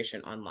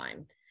registration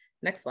online.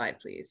 Next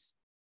slide, please.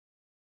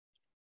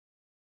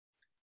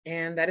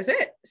 And that is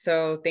it.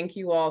 So thank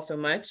you all so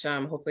much.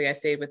 Hopefully I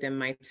stayed within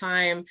my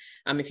time.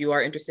 If you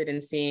are interested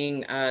in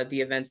seeing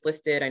the events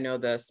listed, I know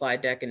the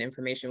slide deck and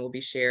information will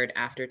be shared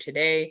after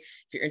today.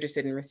 If you're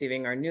interested in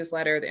receiving our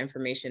newsletter, the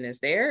information is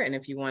there. And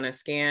if you want to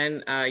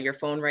scan your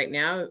phone right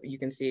now, you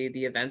can see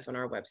the events on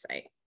our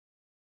website.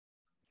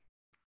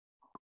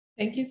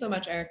 Thank you so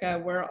much,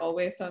 Erica. We're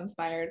always so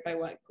inspired by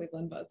what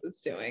Cleveland Votes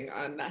is doing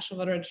on National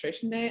Voter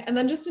Registration Day. And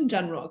then just in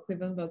general,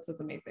 Cleveland Votes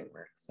does amazing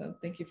work. So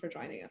thank you for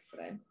joining us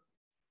today.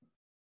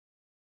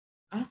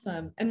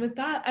 Awesome. And with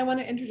that, I want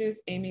to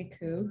introduce Amy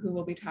Koo, who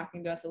will be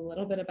talking to us a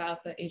little bit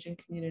about the Asian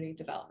Community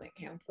Development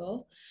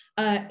Council.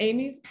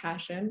 Amy's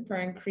passion for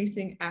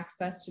increasing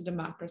access to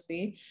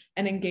democracy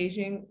and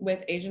engaging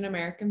with Asian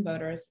American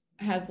voters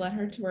has led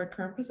her to her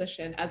current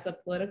position as the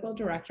political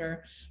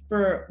director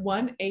for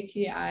One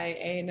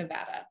APIA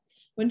Nevada.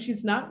 When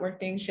she's not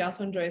working, she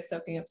also enjoys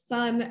soaking up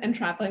sun and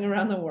traveling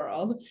around the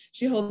world.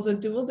 She holds a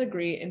dual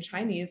degree in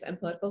Chinese and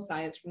political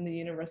science from the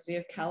University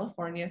of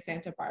California,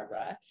 Santa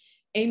Barbara.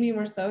 Amy,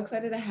 we're so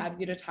excited to have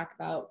you to talk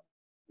about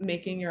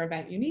making your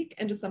event unique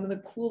and just some of the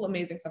cool,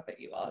 amazing stuff that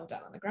you all have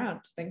done on the ground.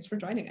 Thanks for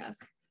joining us.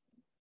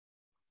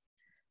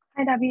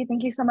 Hi, Debbie.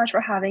 Thank you so much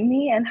for having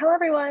me. And hello,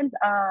 everyone.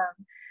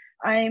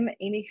 I'm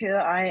Amy Koo.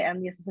 I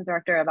am the Assistant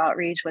Director of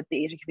Outreach with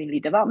the Asian Community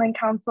Development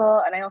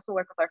Council, and I also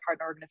work with our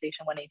partner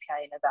organization, One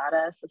APIA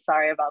Nevada. So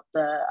sorry about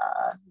the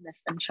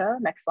mis-intro.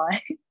 Next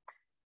slide.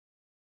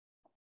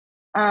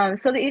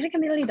 So the Asian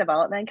Community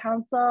Development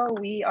Council,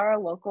 we are a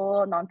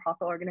local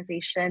nonprofit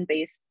organization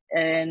based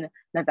in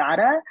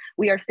Nevada.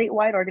 We are a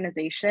statewide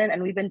organization,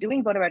 and we've been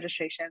doing voter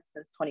registration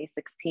since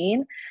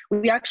 2016.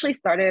 We actually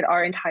started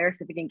our entire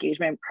civic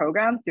engagement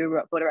program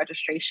through voter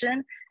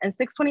registration, and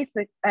since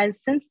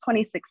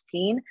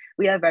 2016,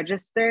 we have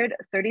registered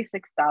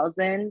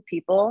 36,000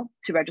 people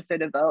to register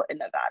to vote in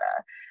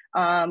Nevada.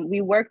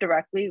 We work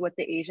directly with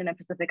the Asian and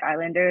Pacific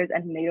Islanders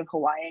and Native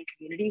Hawaiian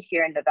community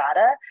here in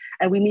Nevada,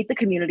 and we meet the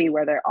community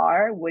where they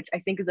are, which I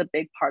think is a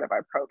big part of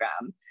our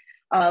program.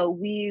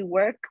 We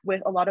work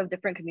with a lot of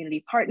different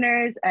community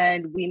partners,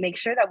 and we make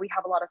sure that we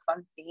have a lot of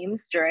fun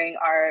themes during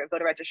our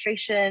voter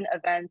registration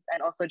events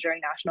and also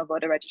during National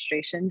Voter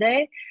Registration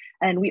Day.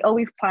 And we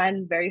always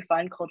plan very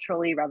fun,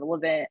 culturally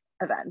relevant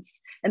events.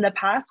 In the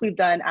past, we've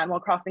done Animal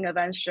Crossing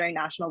events during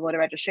National Voter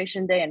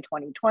Registration Day in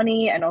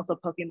 2020, and also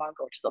Pokemon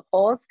Go to the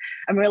Polls.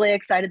 I'm really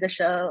excited to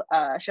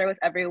share with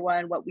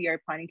everyone what we are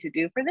planning to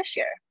do for this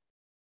year.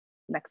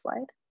 Next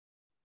slide.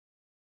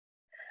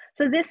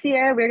 So this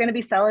year, we're going to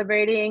be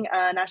celebrating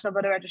National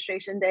Voter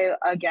Registration Day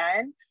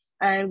again,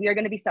 and we are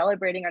going to be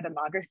celebrating our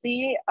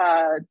democracy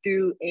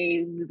through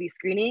a movie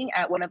screening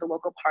at one of the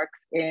local parks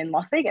in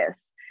Las Vegas.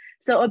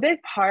 So a big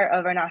part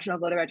of our National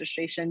Voter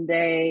Registration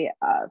Day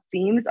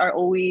themes are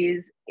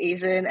always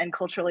Asian and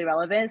culturally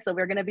relevant. So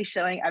we're going to be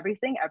showing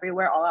Everything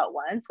Everywhere All at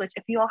Once, which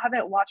if you all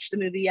haven't watched the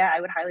movie yet, I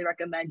would highly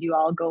recommend you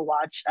all go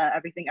watch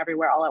Everything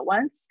Everywhere All at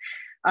Once.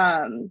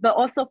 But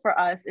also for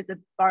us, it's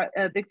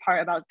a big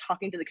part about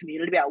talking to the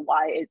community about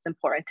why it's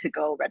important to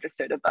go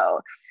register to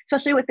vote,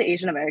 especially with the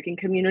Asian American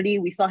community.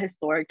 We saw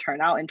historic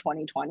turnout in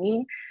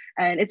 2020,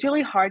 and it's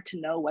really hard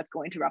to know what's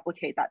going to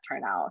replicate that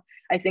turnout.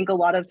 I think a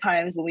lot of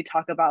times when we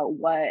talk about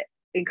what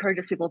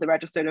encourages people to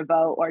register to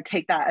vote or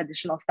take that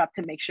additional step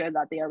to make sure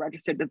that they are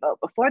registered to vote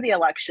before the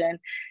election,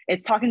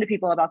 it's talking to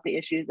people about the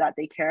issues that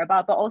they care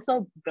about, but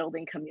also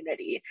building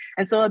community.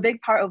 And so a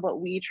big part of what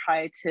we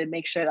try to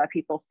make sure that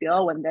people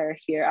feel when they're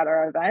here at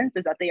our events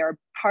is that they are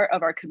part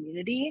of our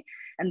community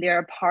and they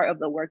are part of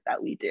the work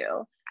that we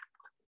do.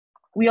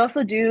 We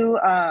also do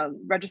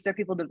register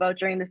people to vote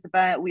during this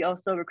event. We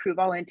also recruit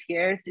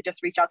volunteers to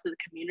just reach out to the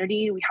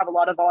community. We have a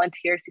lot of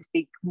volunteers who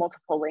speak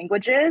multiple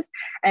languages,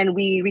 and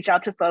we reach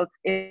out to folks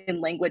in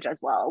language as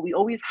well. We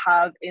always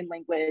have in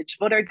language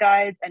voter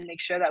guides and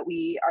make sure that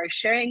we are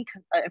sharing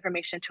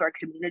information to our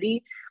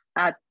community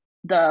at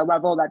the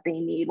level that they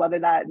need, whether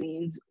that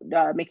means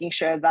making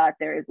sure that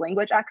there is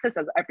language access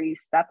at every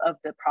step of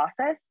the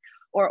process,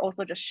 or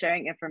also just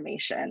sharing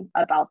information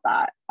about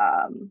that,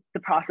 the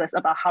process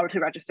about how to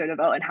register to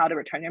vote and how to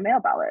return your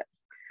mail ballot.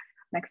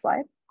 Next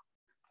slide.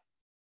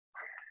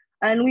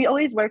 And we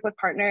always work with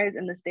partners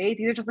in the state.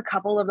 These are just a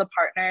couple of the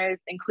partners,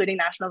 including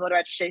National Voter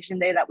Registration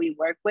Day, that we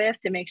work with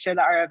to make sure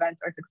that our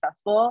events are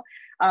successful.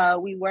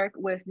 We work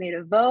with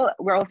Native Vote.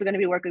 We're also going to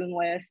be working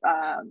with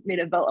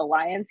Native Vote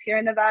Alliance here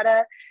in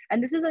Nevada.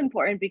 And this is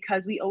important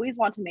because we always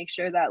want to make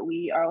sure that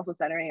we are also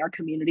centering our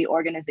community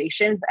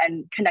organizations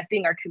and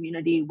connecting our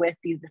community with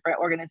these different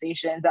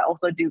organizations that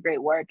also do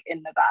great work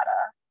in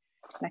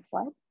Nevada. Next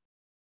slide.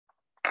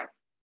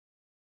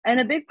 And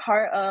a big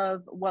part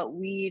of what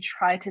we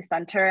try to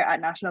center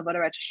at National Voter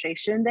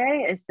Registration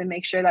Day is to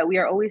make sure that we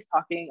are always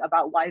talking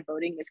about why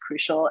voting is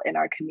crucial in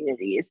our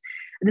communities.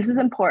 This is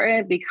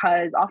important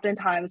because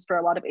oftentimes for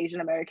a lot of Asian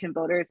American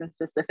voters in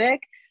specific,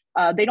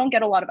 they don't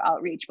get a lot of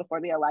outreach before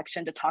the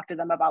election to talk to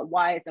them about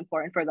why it's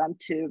important for them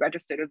to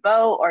register to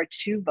vote or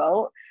to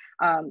vote.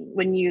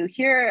 When you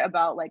hear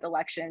about like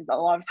elections, a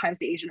lot of times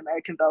the Asian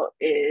American vote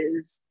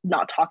is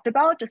not talked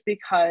about just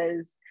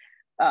because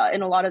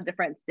in a lot of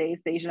different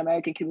states, the Asian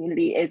American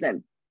community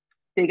isn't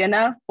big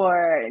enough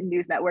for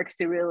news networks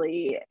to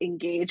really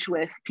engage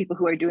with people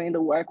who are doing the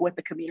work with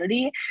the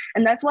community.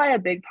 And that's why a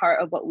big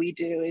part of what we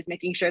do is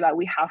making sure that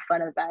we have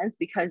fun events,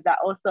 because that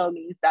also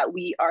means that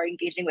we are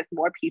engaging with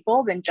more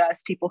people than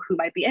just people who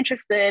might be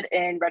interested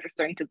in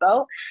registering to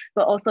vote,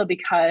 but also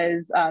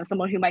because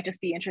someone who might just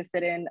be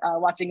interested in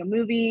watching a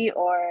movie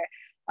or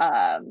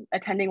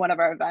attending one of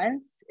our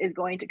events is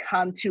going to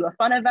come to a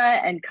fun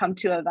event and come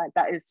to an event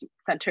that is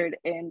centered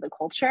in the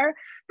culture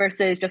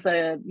versus just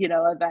a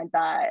event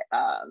that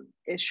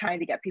is trying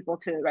to get people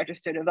to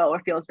register to vote or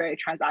feels very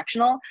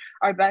transactional.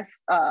 Our best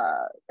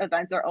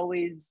events are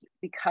always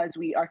because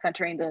we are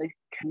centering the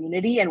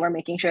community and we're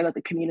making sure that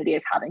the community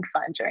is having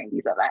fun during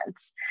these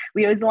events.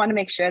 We always want to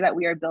make sure that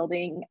we are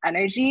building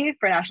energy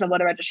for National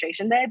Voter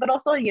Registration Day, but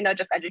also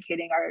just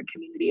educating our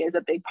community is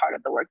a big part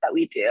of the work that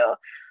we do.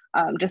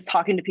 Just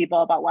talking to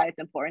people about why it's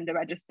important to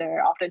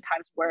register.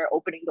 Oftentimes we're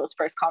opening those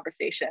first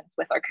conversations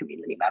with our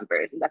community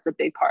members, and that's a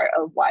big part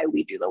of why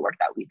we do the work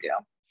that we do.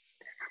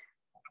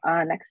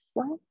 Next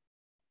slide.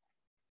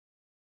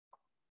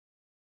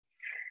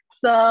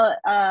 So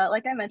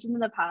like I mentioned in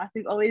the past,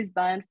 we've always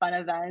done fun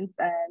events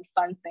and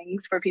fun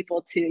things for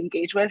people to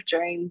engage with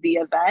during the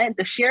event.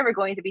 This year, we're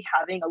going to be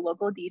having a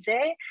local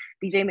DJ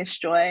Miss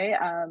Joy,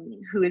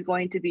 who is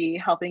going to be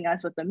helping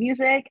us with the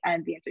music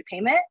and the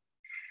entertainment.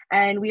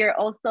 And we are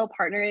also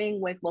partnering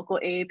with local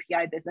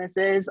AAPI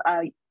businesses.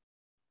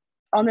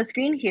 On the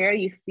screen here,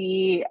 you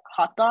see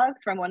hot dogs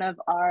from one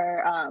of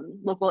our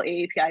local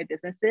AAPI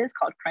businesses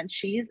called Crunch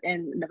Cheese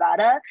in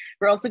Nevada.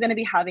 We're also going to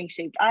be having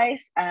shaved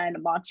ice and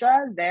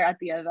matcha there at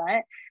the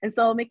event. And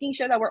so making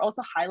sure that we're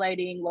also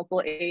highlighting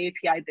local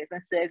AAPI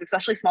businesses,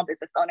 especially small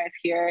business owners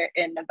here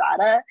in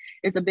Nevada,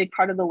 is a big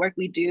part of the work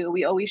we do.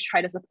 We always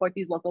try to support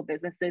these local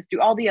businesses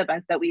through all the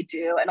events that we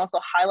do and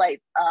also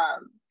highlight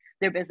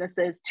their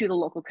businesses to the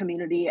local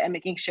community and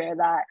making sure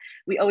that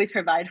we always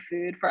provide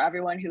food for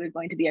everyone who is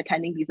going to be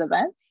attending these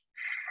events.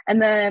 And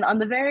then on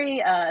the very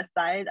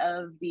side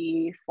of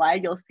the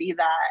slide, you'll see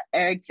that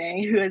Eric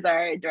Jang, who is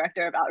our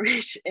Director of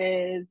Outreach,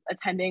 is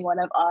attending one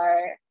of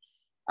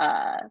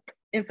our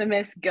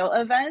infamous goat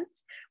events.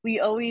 We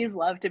always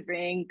love to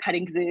bring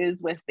petting zoos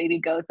with baby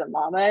goats and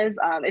llamas.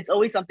 It's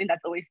always something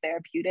that's always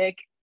therapeutic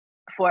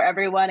for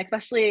everyone,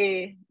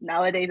 especially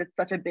nowadays. It's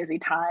such a busy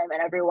time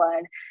and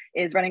everyone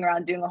is running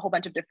around doing a whole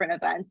bunch of different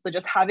events. So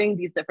just having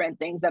these different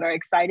things that are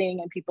exciting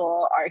and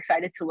people are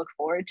excited to look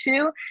forward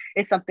to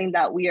is something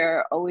that we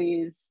are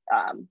always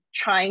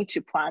trying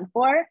to plan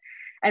for.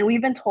 And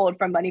we've been told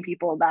from many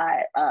people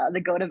that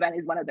the GOAT event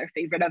is one of their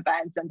favorite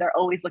events and they're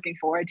always looking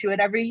forward to it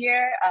every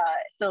year.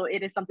 So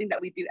it is something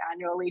that we do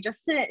annually just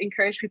to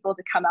encourage people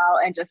to come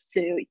out and just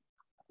to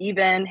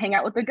even hang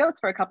out with the goats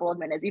for a couple of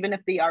minutes, even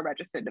if they are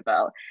registered to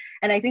vote.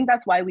 And I think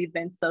that's why we've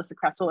been so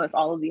successful with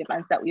all of the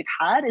events that we've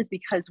had, is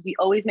because we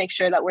always make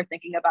sure that we're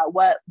thinking about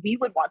what we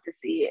would want to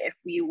see if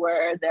we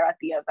were there at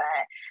the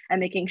event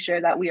and making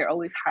sure that we are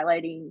always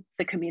highlighting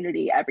the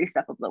community every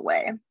step of the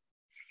way.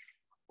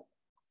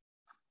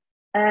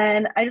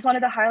 And I just wanted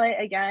to highlight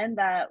again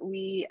that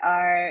we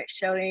are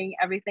showing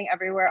Everything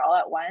Everywhere All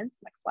at Once.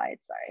 Next slide,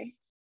 sorry.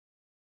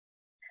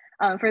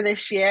 For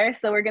this year.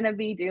 So we're going to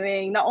be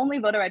doing not only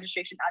voter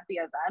registration at the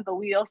event, but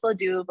we also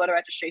do voter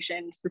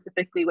registration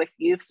specifically with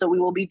youth. So we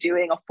will be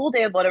doing a full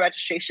day of voter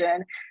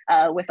registration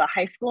with a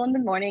high school in the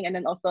morning, and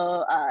then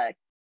also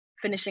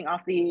finishing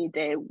off the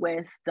day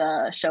with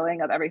the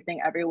showing of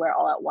Everything Everywhere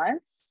All at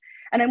Once.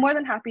 And I'm more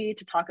than happy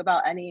to talk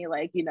about any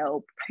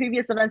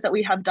previous events that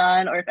we have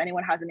done, or if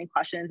anyone has any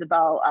questions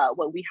about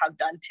what we have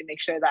done to make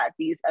sure that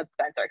these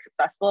events are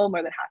successful,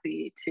 more than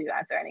happy to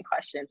answer any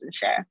questions and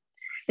share.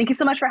 Thank you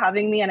so much for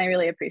having me, and I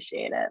really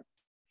appreciate it.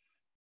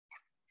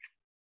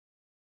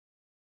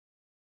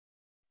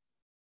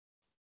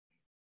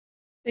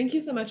 Thank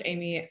you so much,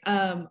 Amy.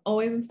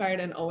 Always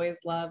inspired and always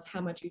love how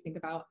much you think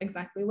about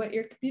exactly what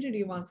your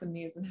community wants and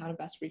needs and how to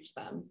best reach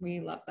them. We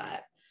love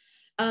that.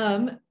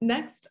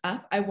 Next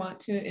up, I want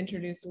to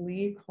introduce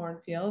Lee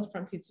Cornfield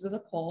from Pizza to the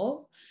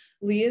Poles.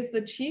 Lee is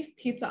the Chief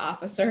Pizza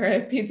Officer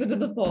at Pizza to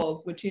the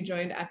Poles, which he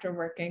joined after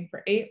working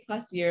for 8+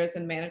 years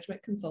in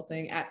management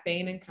consulting at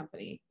Bain &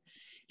 Company.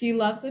 He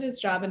loves that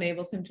his job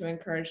enables him to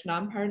encourage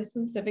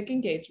nonpartisan civic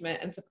engagement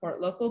and support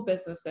local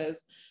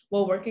businesses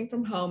while working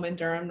from home in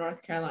Durham,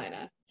 North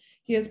Carolina.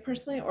 He has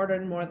personally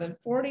ordered more than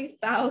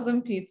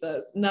 40,000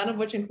 pizzas, none of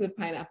which include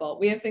pineapple.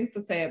 We have things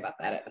to say about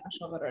that at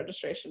National Voter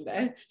Registration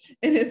Day.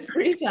 In his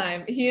free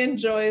time, he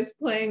enjoys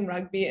playing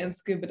rugby and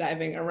scuba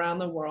diving around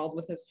the world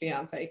with his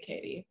fiance,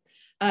 Katie.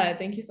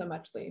 Thank you so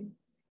much, Lee.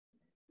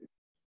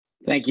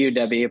 Thank you,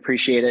 Debbie.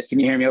 Appreciate it. Can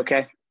you hear me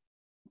okay?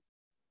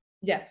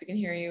 Yes, we can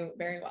hear you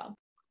very well.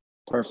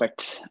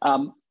 Perfect.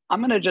 I'm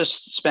going to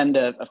just spend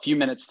a few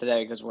minutes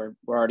today, because we're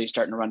already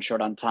starting to run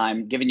short on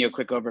time, giving you a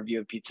quick overview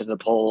of Pizza to the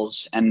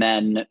Poles, and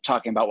then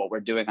talking about what we're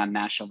doing on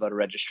National Voter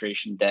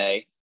Registration Day.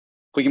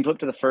 If we can flip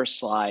to the first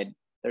slide,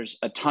 there's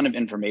a ton of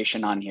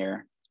information on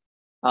here.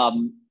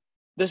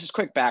 This is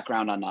quick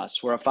background on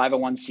us. We're a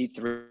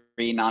 501c3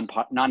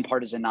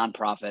 nonpartisan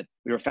nonprofit.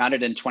 We were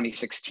founded in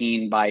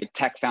 2016 by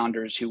tech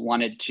founders who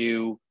wanted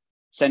to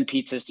send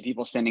pizzas to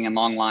people standing in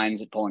long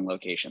lines at polling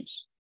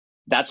locations.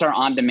 That's our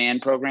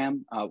on-demand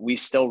program. We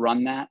still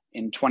run that.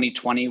 In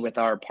 2020, with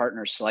our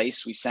partner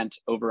Slice, we sent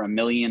over $1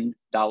 million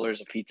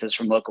of pizzas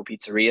from local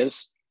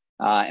pizzerias,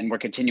 and we're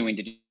continuing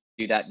to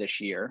do that this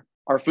year.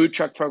 Our food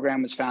truck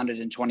program was founded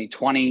in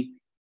 2020.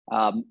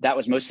 That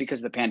was mostly because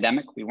of the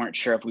pandemic. We weren't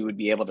sure if we would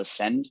be able to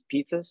send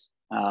pizzas.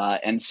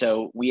 And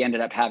so we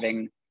ended up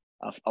having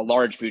a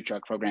large food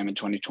truck program in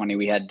 2020.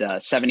 We had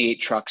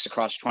 78 trucks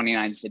across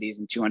 29 cities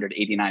and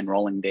 289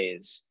 rolling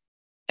days.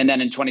 And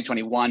then in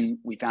 2021,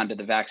 we founded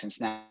the Vax and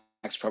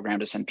Snacks program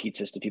to send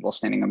pizzas to people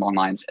standing in long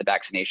lines at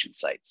vaccination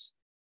sites.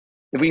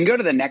 If we can go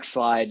to the next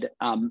slide,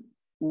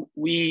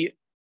 we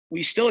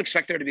still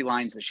expect there to be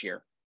lines this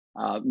year,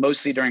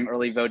 mostly during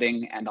early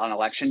voting and on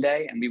election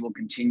day, and we will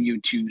continue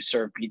to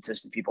serve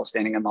pizzas to people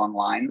standing in long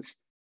lines.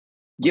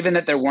 Given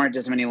that there weren't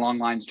as many long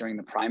lines during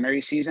the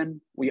primary season,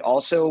 we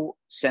also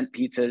sent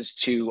pizzas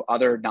to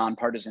other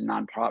nonpartisan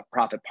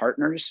nonprofit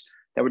partners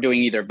that were doing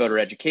either voter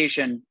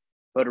education,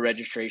 voter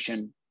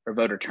registration, or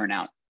voter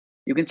turnout.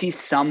 You can see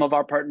some of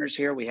our partners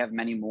here. We have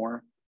many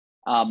more.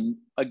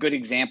 A good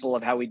example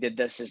of how we did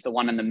this is the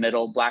one in the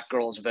middle. Black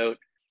Girls Vote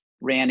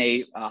ran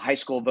a high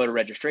school voter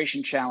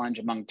registration challenge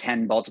among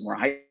 10 Baltimore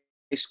high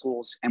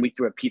schools, and we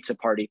threw a pizza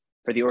party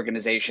for the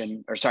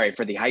organization, or sorry,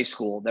 for the high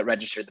school that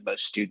registered the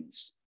most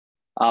students.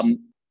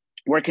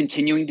 We're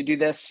continuing to do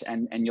this,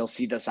 and you'll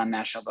see this on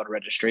National Voter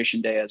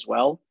Registration Day as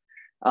well.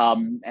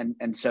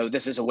 And so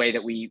this is a way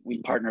that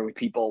we partner with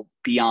people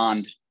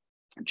beyond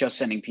just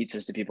sending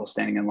pizzas to people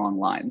standing in long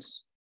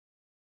lines.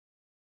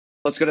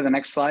 Let's go to the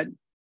next slide.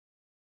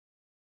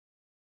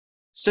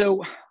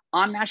 So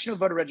on National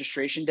Voter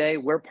Registration Day,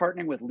 we're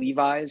partnering with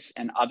Levi's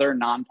and other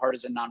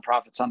nonpartisan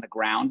nonprofits on the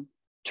ground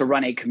to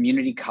run a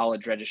community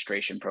college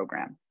registration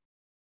program.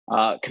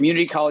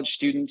 Community college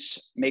students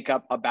make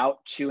up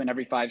about 2 in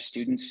every 5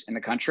 students in the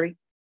country.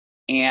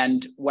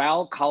 And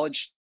while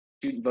college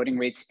student voting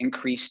rates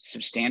increased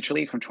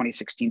substantially from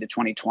 2016 to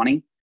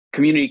 2020,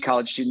 community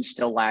college students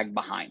still lag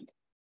behind.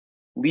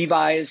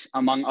 Levi's,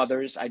 among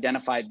others,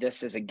 identified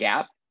this as a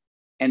gap.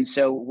 And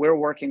so we're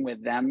working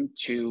with them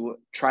to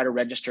try to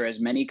register as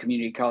many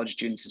community college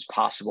students as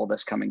possible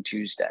this coming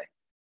Tuesday.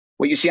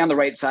 What you see on the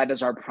right side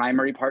is our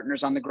primary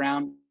partners on the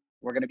ground.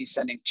 We're going to be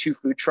sending 2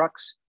 food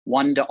trucks,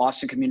 one to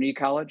Austin Community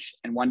College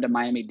and one to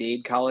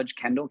Miami-Dade College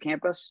Kendall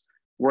campus,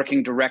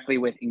 working directly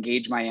with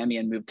Engage Miami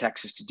and Move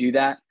Texas to do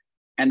that.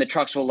 And the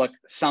trucks will look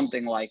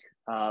something like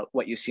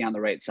what you see on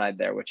the right side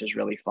there, which is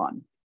really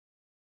fun.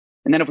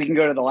 And then if we can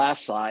go to the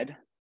last slide.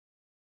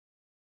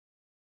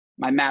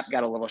 My map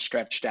got a little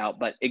stretched out,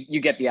 but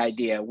you get the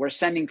idea. We're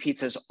sending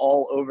pizzas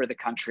all over the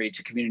country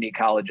to community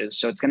colleges.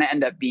 So it's going to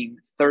end up being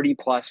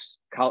 30+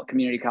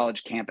 community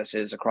college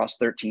campuses across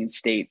 13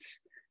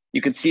 states.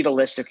 You can see the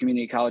list of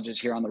community colleges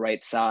here on the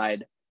right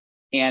side.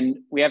 And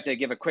we have to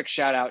give a quick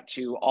shout out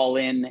to All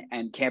In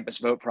and Campus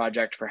Vote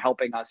Project for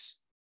helping us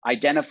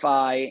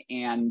identify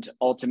and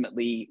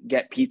ultimately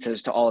get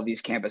pizzas to all of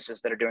these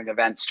campuses that are doing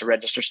events to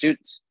register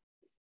students.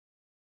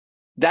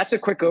 That's a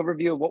quick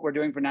overview of what we're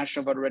doing for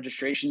National Voter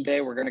Registration Day.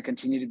 We're going to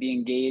continue to be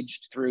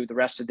engaged through the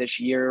rest of this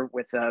year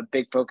with a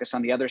big focus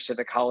on the other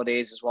civic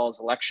holidays as well as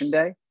Election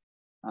Day.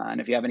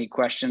 And if you have any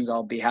questions,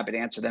 I'll be happy to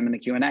answer them in the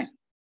Q&A.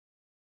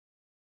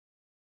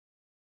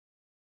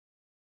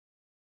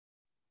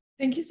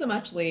 Thank you so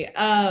much, Lee.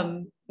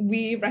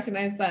 we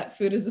recognize that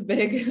food is a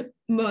big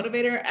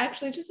motivator,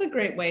 actually just a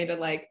great way to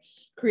like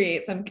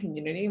create some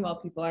community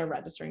while people are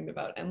registering to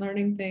vote and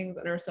learning things,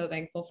 and are so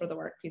thankful for the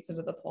work Pizza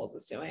to the Polls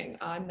is doing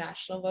on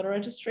National Voter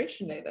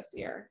Registration Day this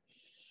year.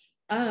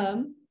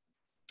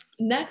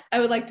 Next, I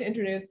would like to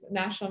introduce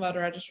National Voter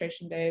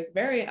Registration Day's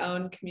very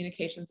own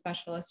communication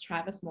specialist,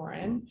 Travis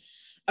Morin.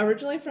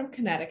 Originally from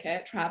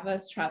Connecticut,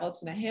 Travis traveled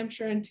to New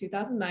Hampshire in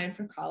 2009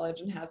 for college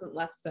and hasn't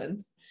left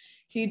since.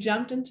 He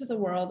jumped into the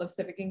world of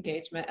civic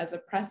engagement as a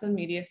press and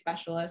media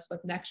specialist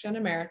with Next Gen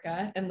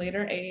America and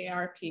later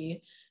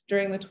AARP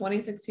during the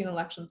 2016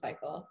 election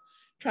cycle.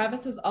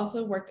 Travis has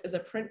also worked as a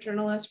print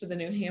journalist for the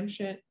New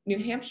Hampshire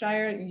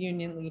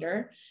Union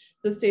Leader,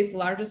 the state's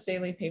largest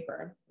daily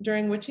paper,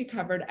 during which he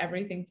covered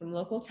everything from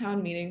local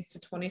town meetings to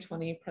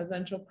 2020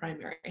 presidential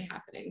primary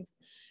happenings.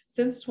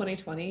 Since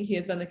 2020, he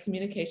has been the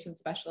communications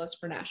specialist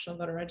for National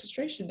Voter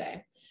Registration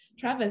Day.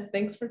 Travis,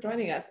 thanks for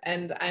joining us.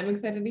 And I'm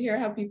excited to hear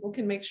how people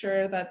can make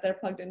sure that they're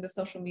plugged into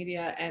social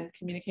media and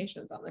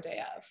communications on the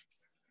day of.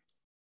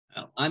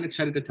 Well, I'm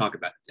excited to talk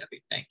about it,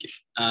 Debbie. Thank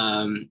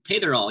you. Hey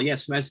there all.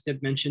 Yes, as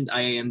Deb mentioned,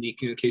 I am the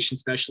communication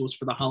specialist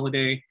for the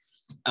holiday.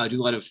 I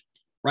do a lot of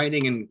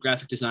writing and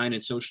graphic design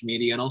and social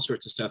media and all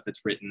sorts of stuff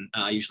that's written.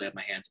 I usually have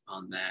my hands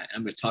on that.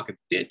 I'm going to talk a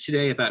bit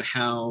today about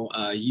how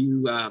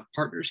you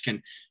partners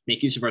can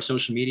make use of our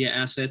social media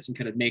assets and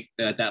kind of make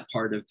that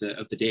part of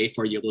the day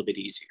for you a little bit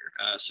easier.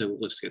 So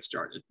let's get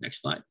started.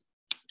 Next slide.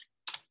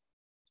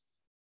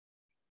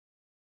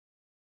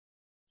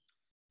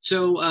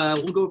 So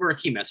we'll go over our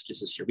key messages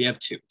this year. We have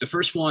two. The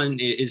first one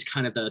is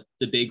kind of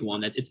the big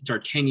one. That it's our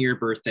 10-year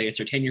birthday. It's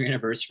our 10-year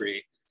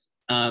anniversary.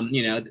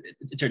 You know,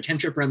 it's our 10th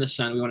trip around the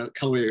sun. We want to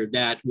color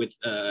that with,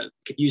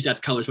 use that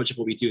to color as much of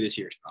what we do this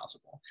year as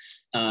possible.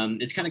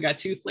 It's kind of got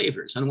two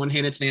flavors. On one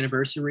hand, it's an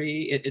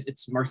anniversary.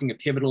 It's marking a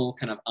pivotal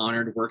kind of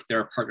honored work that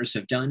our partners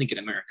have done to get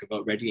America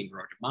vote ready and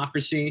grow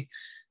democracy.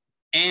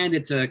 And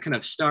it's a kind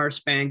of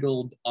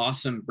star-spangled,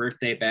 awesome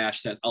birthday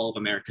bash that all of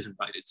America's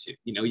invited to.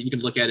 You know, you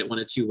can look at it one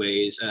of two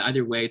ways.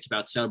 Either way, it's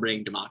about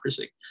celebrating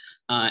democracy.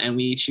 And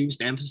we choose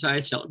to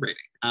emphasize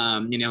celebrating.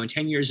 You know, and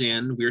 10 years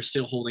in, we're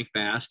still holding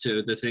fast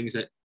to the things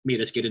that made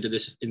us get into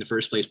this in the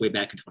first place way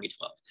back in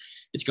 2012.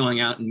 It's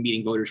going out and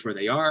meeting voters where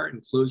they are and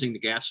closing the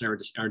gaps in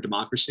our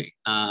democracy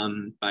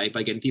by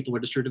getting people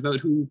registered to vote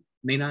who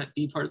may not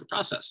be part of the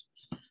process.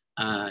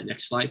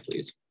 Next slide,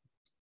 please.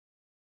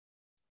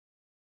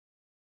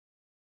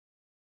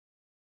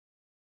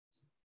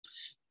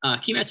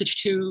 Key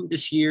message two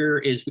this year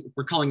is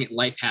we're calling it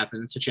Life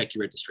Happens, so check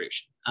your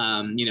registration.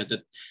 You know, the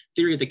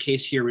theory of the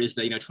case here is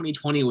that, you know,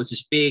 2020 was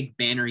this big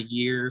banner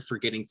year for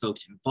getting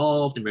folks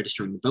involved and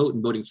registering to vote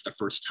and voting for the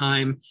first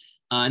time.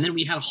 And then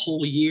we had a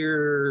whole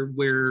year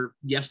where,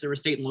 yes, there were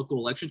state and local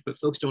elections, but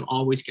folks don't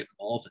always get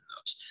involved in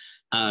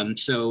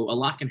those. So a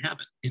lot can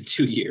happen in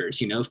 2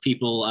 years. You know, if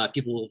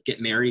people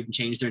get married and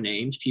change their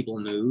names, people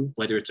move,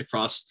 whether it's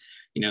across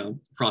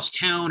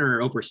town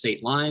or over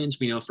state lines.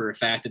 We know for a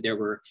fact that there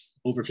were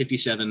over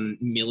 57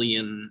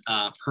 million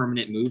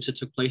permanent moves that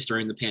took place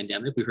during the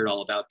pandemic. We heard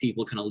all about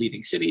people kind of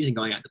leaving cities and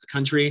going out to the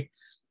country.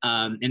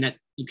 And that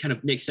kind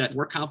of makes that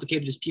more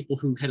complicated as people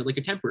who had like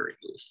a temporary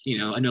move. You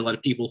know, I know a lot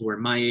of people who are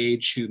my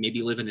age who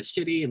maybe live in a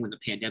city, and when the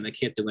pandemic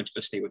hit, they went to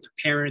go stay with their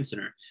parents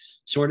and are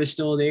sort of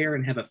still there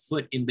and have a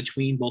foot in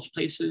between both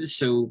places.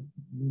 So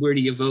where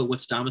do you vote?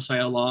 What's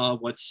domicile law?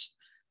 What's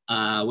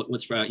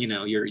you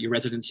know, your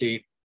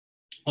residency?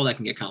 All that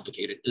can get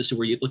complicated. So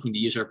we're looking to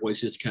use our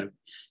voices to kind of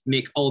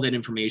make all that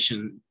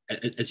information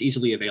as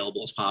easily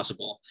available as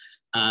possible.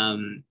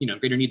 You know,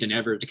 greater need than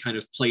ever to kind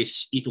of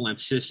place equal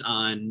emphasis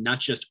on not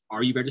just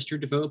are you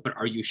registered to vote, but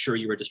are you sure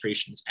your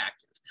registration is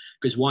active?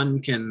 Because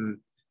one can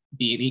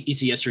be an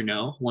easy yes or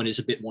no. One is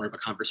a bit more of a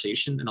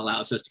conversation and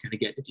allows us to kind of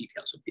get the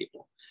details of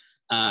people.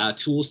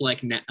 Tools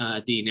like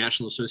the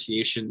National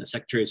Association of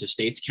Secretaries of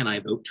State's Can I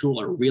Vote tool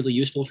are really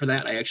useful for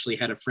that. I actually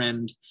had a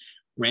friend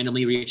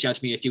randomly reached out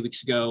to me a few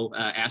weeks ago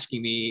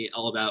asking me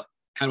all about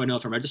how do I know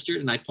if I'm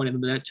registered, and I pointed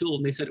them to that tool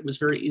and they said it was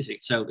very easy.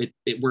 So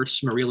it works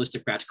from a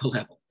realistic, practical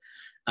level.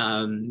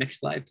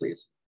 Next slide,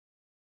 please.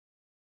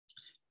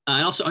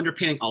 And also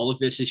underpinning all of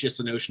this is just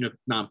the notion of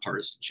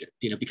nonpartisanship,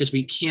 you know, because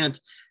we can't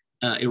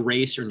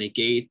erase or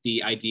negate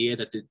the idea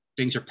that the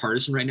things are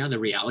partisan right now, the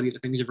reality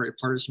that things are very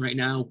partisan right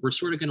now. We're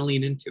sort of going to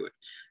lean into it.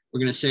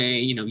 We're going to say,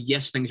 you know,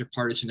 yes, things are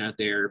partisan out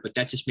there, but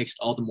that just makes it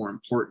all the more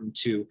important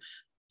to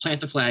plant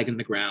the flag in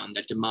the ground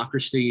that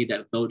democracy,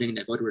 that voting,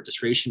 that voter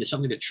registration is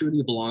something that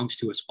truly belongs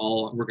to us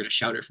all. And we're going to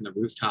shout it from the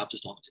rooftops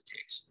as long as it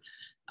takes.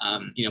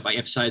 You know, by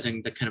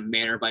emphasizing the kind of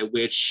manner by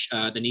which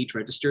the need to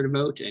register to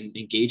vote and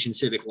engage in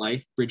civic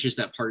life bridges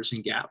that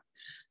partisan gap.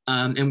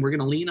 And we're going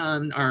to lean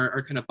on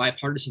our kind of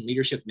bipartisan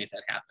leadership to make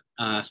that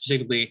happen.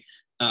 Specifically,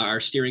 our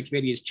steering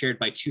committee is chaired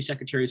by 2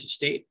 secretaries of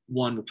state,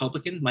 one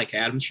Republican, Mike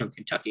Adams from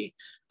Kentucky,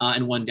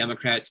 and one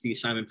Democrat, Steve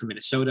Simon from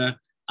Minnesota.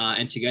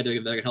 And together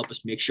they're going to help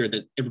us make sure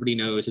that everybody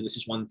knows that this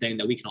is one thing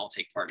that we can all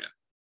take part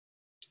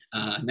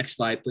in. Next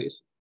slide,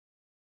 please.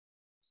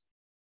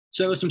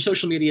 So some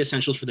social media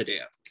essentials for the day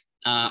of.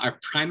 Our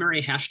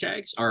primary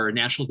hashtags are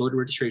National Voter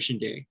Registration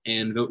Day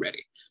and Vote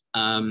Ready.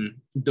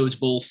 Those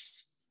both,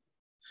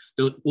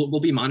 we'll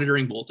be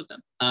monitoring both of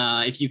them.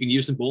 If you can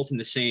use them both in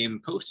the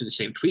same post or the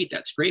same tweet,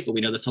 that's great, but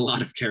we know that's a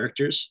lot of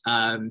characters.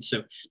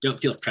 So don't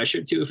feel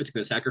pressured to if it's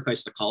going to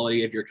sacrifice the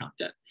quality of your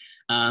content.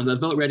 But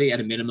vote ready at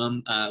a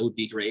minimum would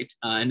be great.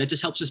 And that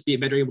just helps us be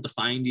better able to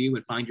find you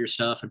and find your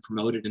stuff and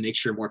promote it and make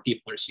sure more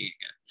people are seeing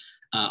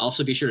it.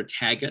 Also be sure to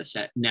tag us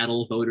at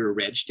Natal Voter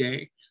Reg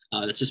Day.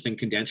 That's just been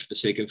condensed for the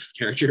sake of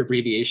character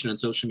abbreviation on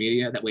social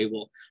media. That way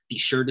we'll be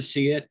sure to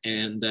see it,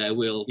 and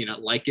we'll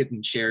like it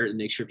and share it and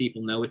make sure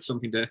people know it's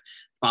something to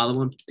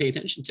follow and pay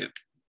attention to.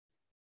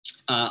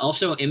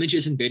 Also,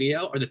 images and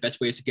video are the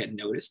best ways to get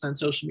noticed on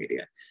social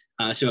media.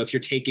 So if you're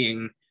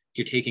taking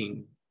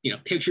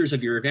pictures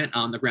of your event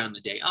on the ground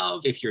the day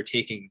of, if you're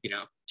taking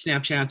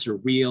Snapchats or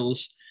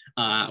Reels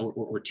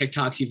or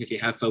TikToks, even if you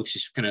have folks who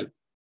kind of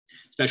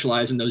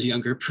specialize in those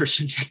younger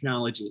person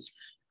technologies,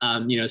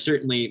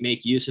 certainly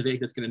make use of it.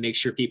 That's going to make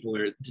sure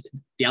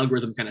the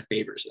algorithm kind of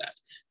favors that.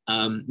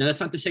 Now,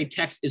 that's not to say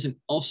text isn't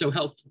also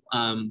helpful.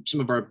 Some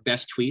of our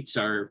best tweets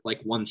are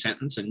like one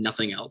sentence and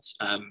nothing else.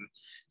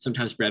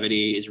 Sometimes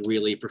brevity is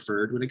really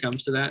preferred when it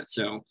comes to that.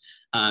 So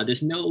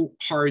there's no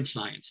hard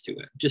science to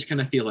it. Just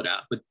kind of feel it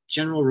out. But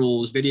general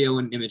rules, video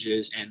and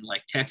images, and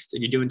like text,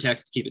 and you're doing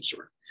text, keep it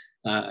short.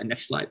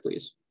 Next slide,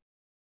 please.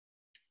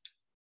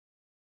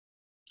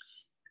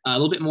 A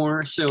little bit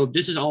more. So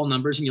this is all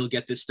numbers, and you'll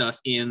get this stuff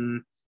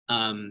in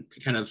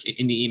kind of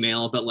in the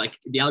email, but like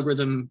the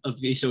algorithm of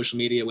these social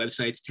media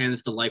websites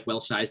tends to like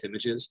well-sized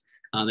images.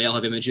 They all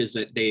have images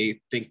that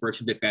they think works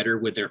a bit better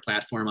with their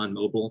platform on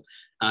mobile.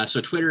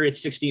 So Twitter,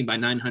 it's 16 by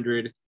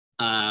 900.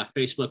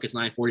 Facebook, it's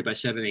 940 by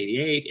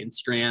 788.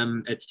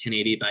 Instagram, it's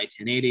 1080 by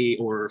 1080,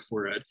 or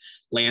for a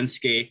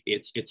landscape,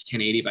 it's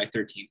 1080 by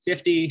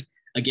 1350.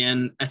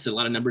 Again, that's a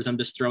lot of numbers I'm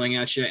just throwing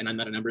at you, and I'm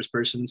not a numbers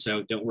person,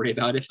 so don't worry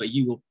about it, but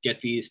you will get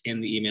these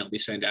in the email we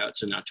send out,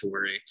 so not to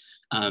worry.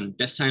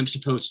 Best times to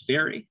post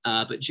vary,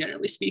 but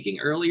generally speaking,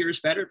 earlier is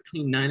better.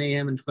 Between 9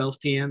 a.m. and 12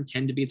 p.m.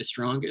 tend to be the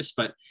strongest,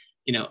 but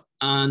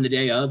on the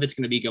day of, it's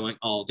going to be going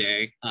all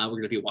day. We're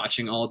going to be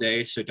watching all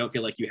day, so don't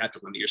feel like you have to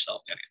limit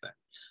yourself to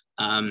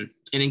anything.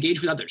 And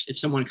engage with others. If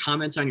someone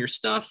comments on your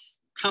stuff,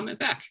 comment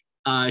back.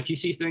 If you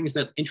see things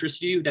that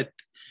interest you, that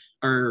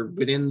are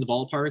within the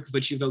ballpark of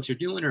what you folks are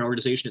doing or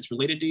organization that's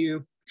related to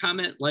you,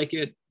 comment, like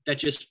it. That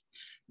just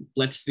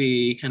lets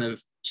the kind of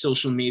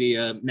social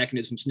media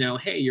mechanisms know,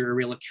 hey, you're a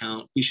real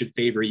account. We should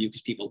favor you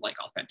because people like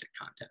authentic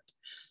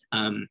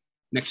content.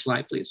 Next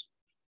slide, please.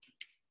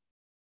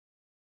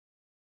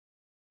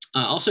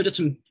 Also, just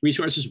some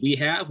resources we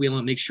want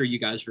to make sure you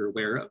guys are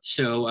aware of.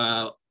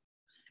 So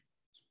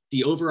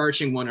the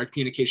overarching one, our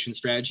communication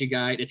strategy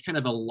guide, it's kind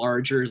of a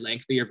larger,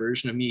 lengthier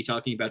version of me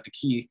talking about the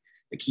key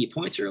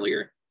points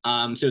earlier.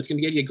 So it's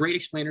going to give you great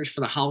explainers for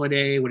the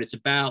holiday, what it's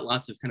about,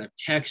 lots of kind of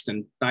text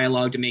and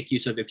dialogue to make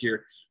use of if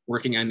you're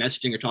working on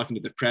messaging or talking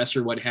to the press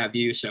or what have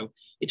you. So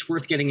it's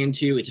worth getting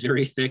into. It's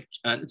very thick.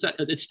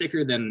 It's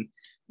thicker than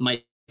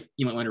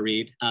you might want to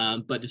read,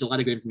 but there's a lot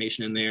of good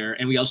information in there.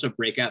 And we also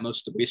break out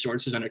most of the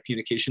resources on our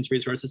communications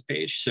resources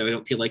page, so I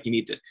don't feel like you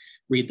need to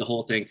read the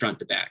whole thing front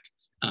to back.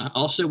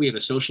 Also, we have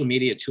a social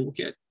media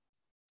toolkit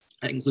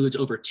that includes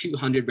over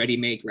 200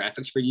 ready-made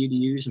graphics for you to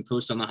use and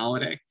post on the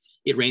holiday.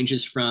 It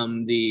ranges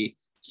from the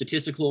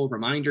statistical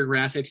reminder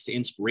graphics to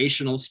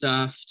inspirational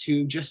stuff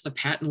to just the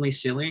patently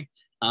silly.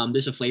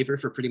 There's a flavor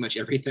for pretty much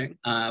everything.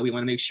 We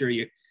want to make sure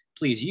you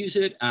please use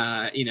it.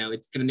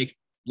 It's going to make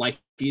life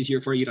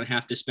easier for you. You don't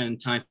have to spend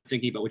time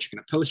thinking about what you're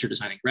going to post or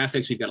designing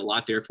graphics. We've got a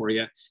lot there for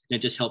you. And it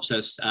just helps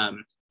us,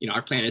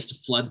 our plan is to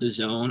flood the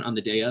zone on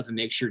the day of and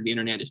make sure the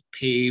internet is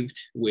paved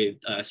with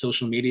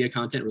social media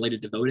content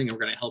related to voting. And we're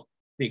going to help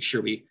make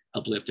sure we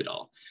uplift it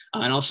all.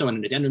 And also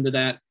an addendum to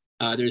that,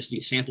 there's the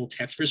sample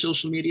text for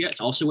social media.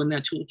 It's also in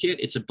that toolkit.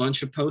 It's a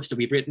bunch of posts that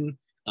we've written,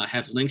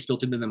 have links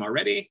built into them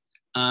already.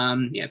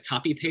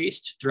 Copy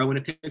paste, throw in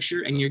a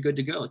picture, and you're good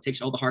to go. It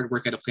takes all the hard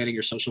work out of planning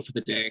your social for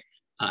the day.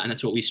 And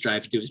that's what we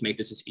strive to do, is make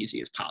this as easy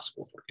as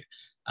possible for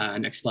you.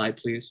 Next slide,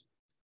 please.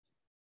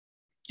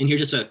 And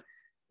here's just a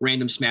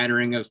random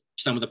smattering of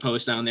some of the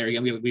posts down there.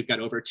 Again, we've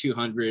got over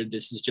 200.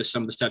 This is just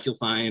some of the stuff you'll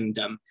find.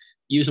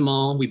 Use them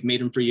all. We've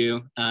made them for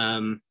you.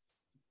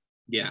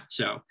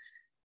 So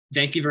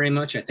thank you very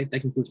much. I think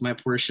that concludes my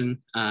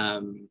portion.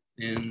 Debbie,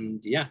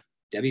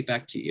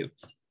 back to you.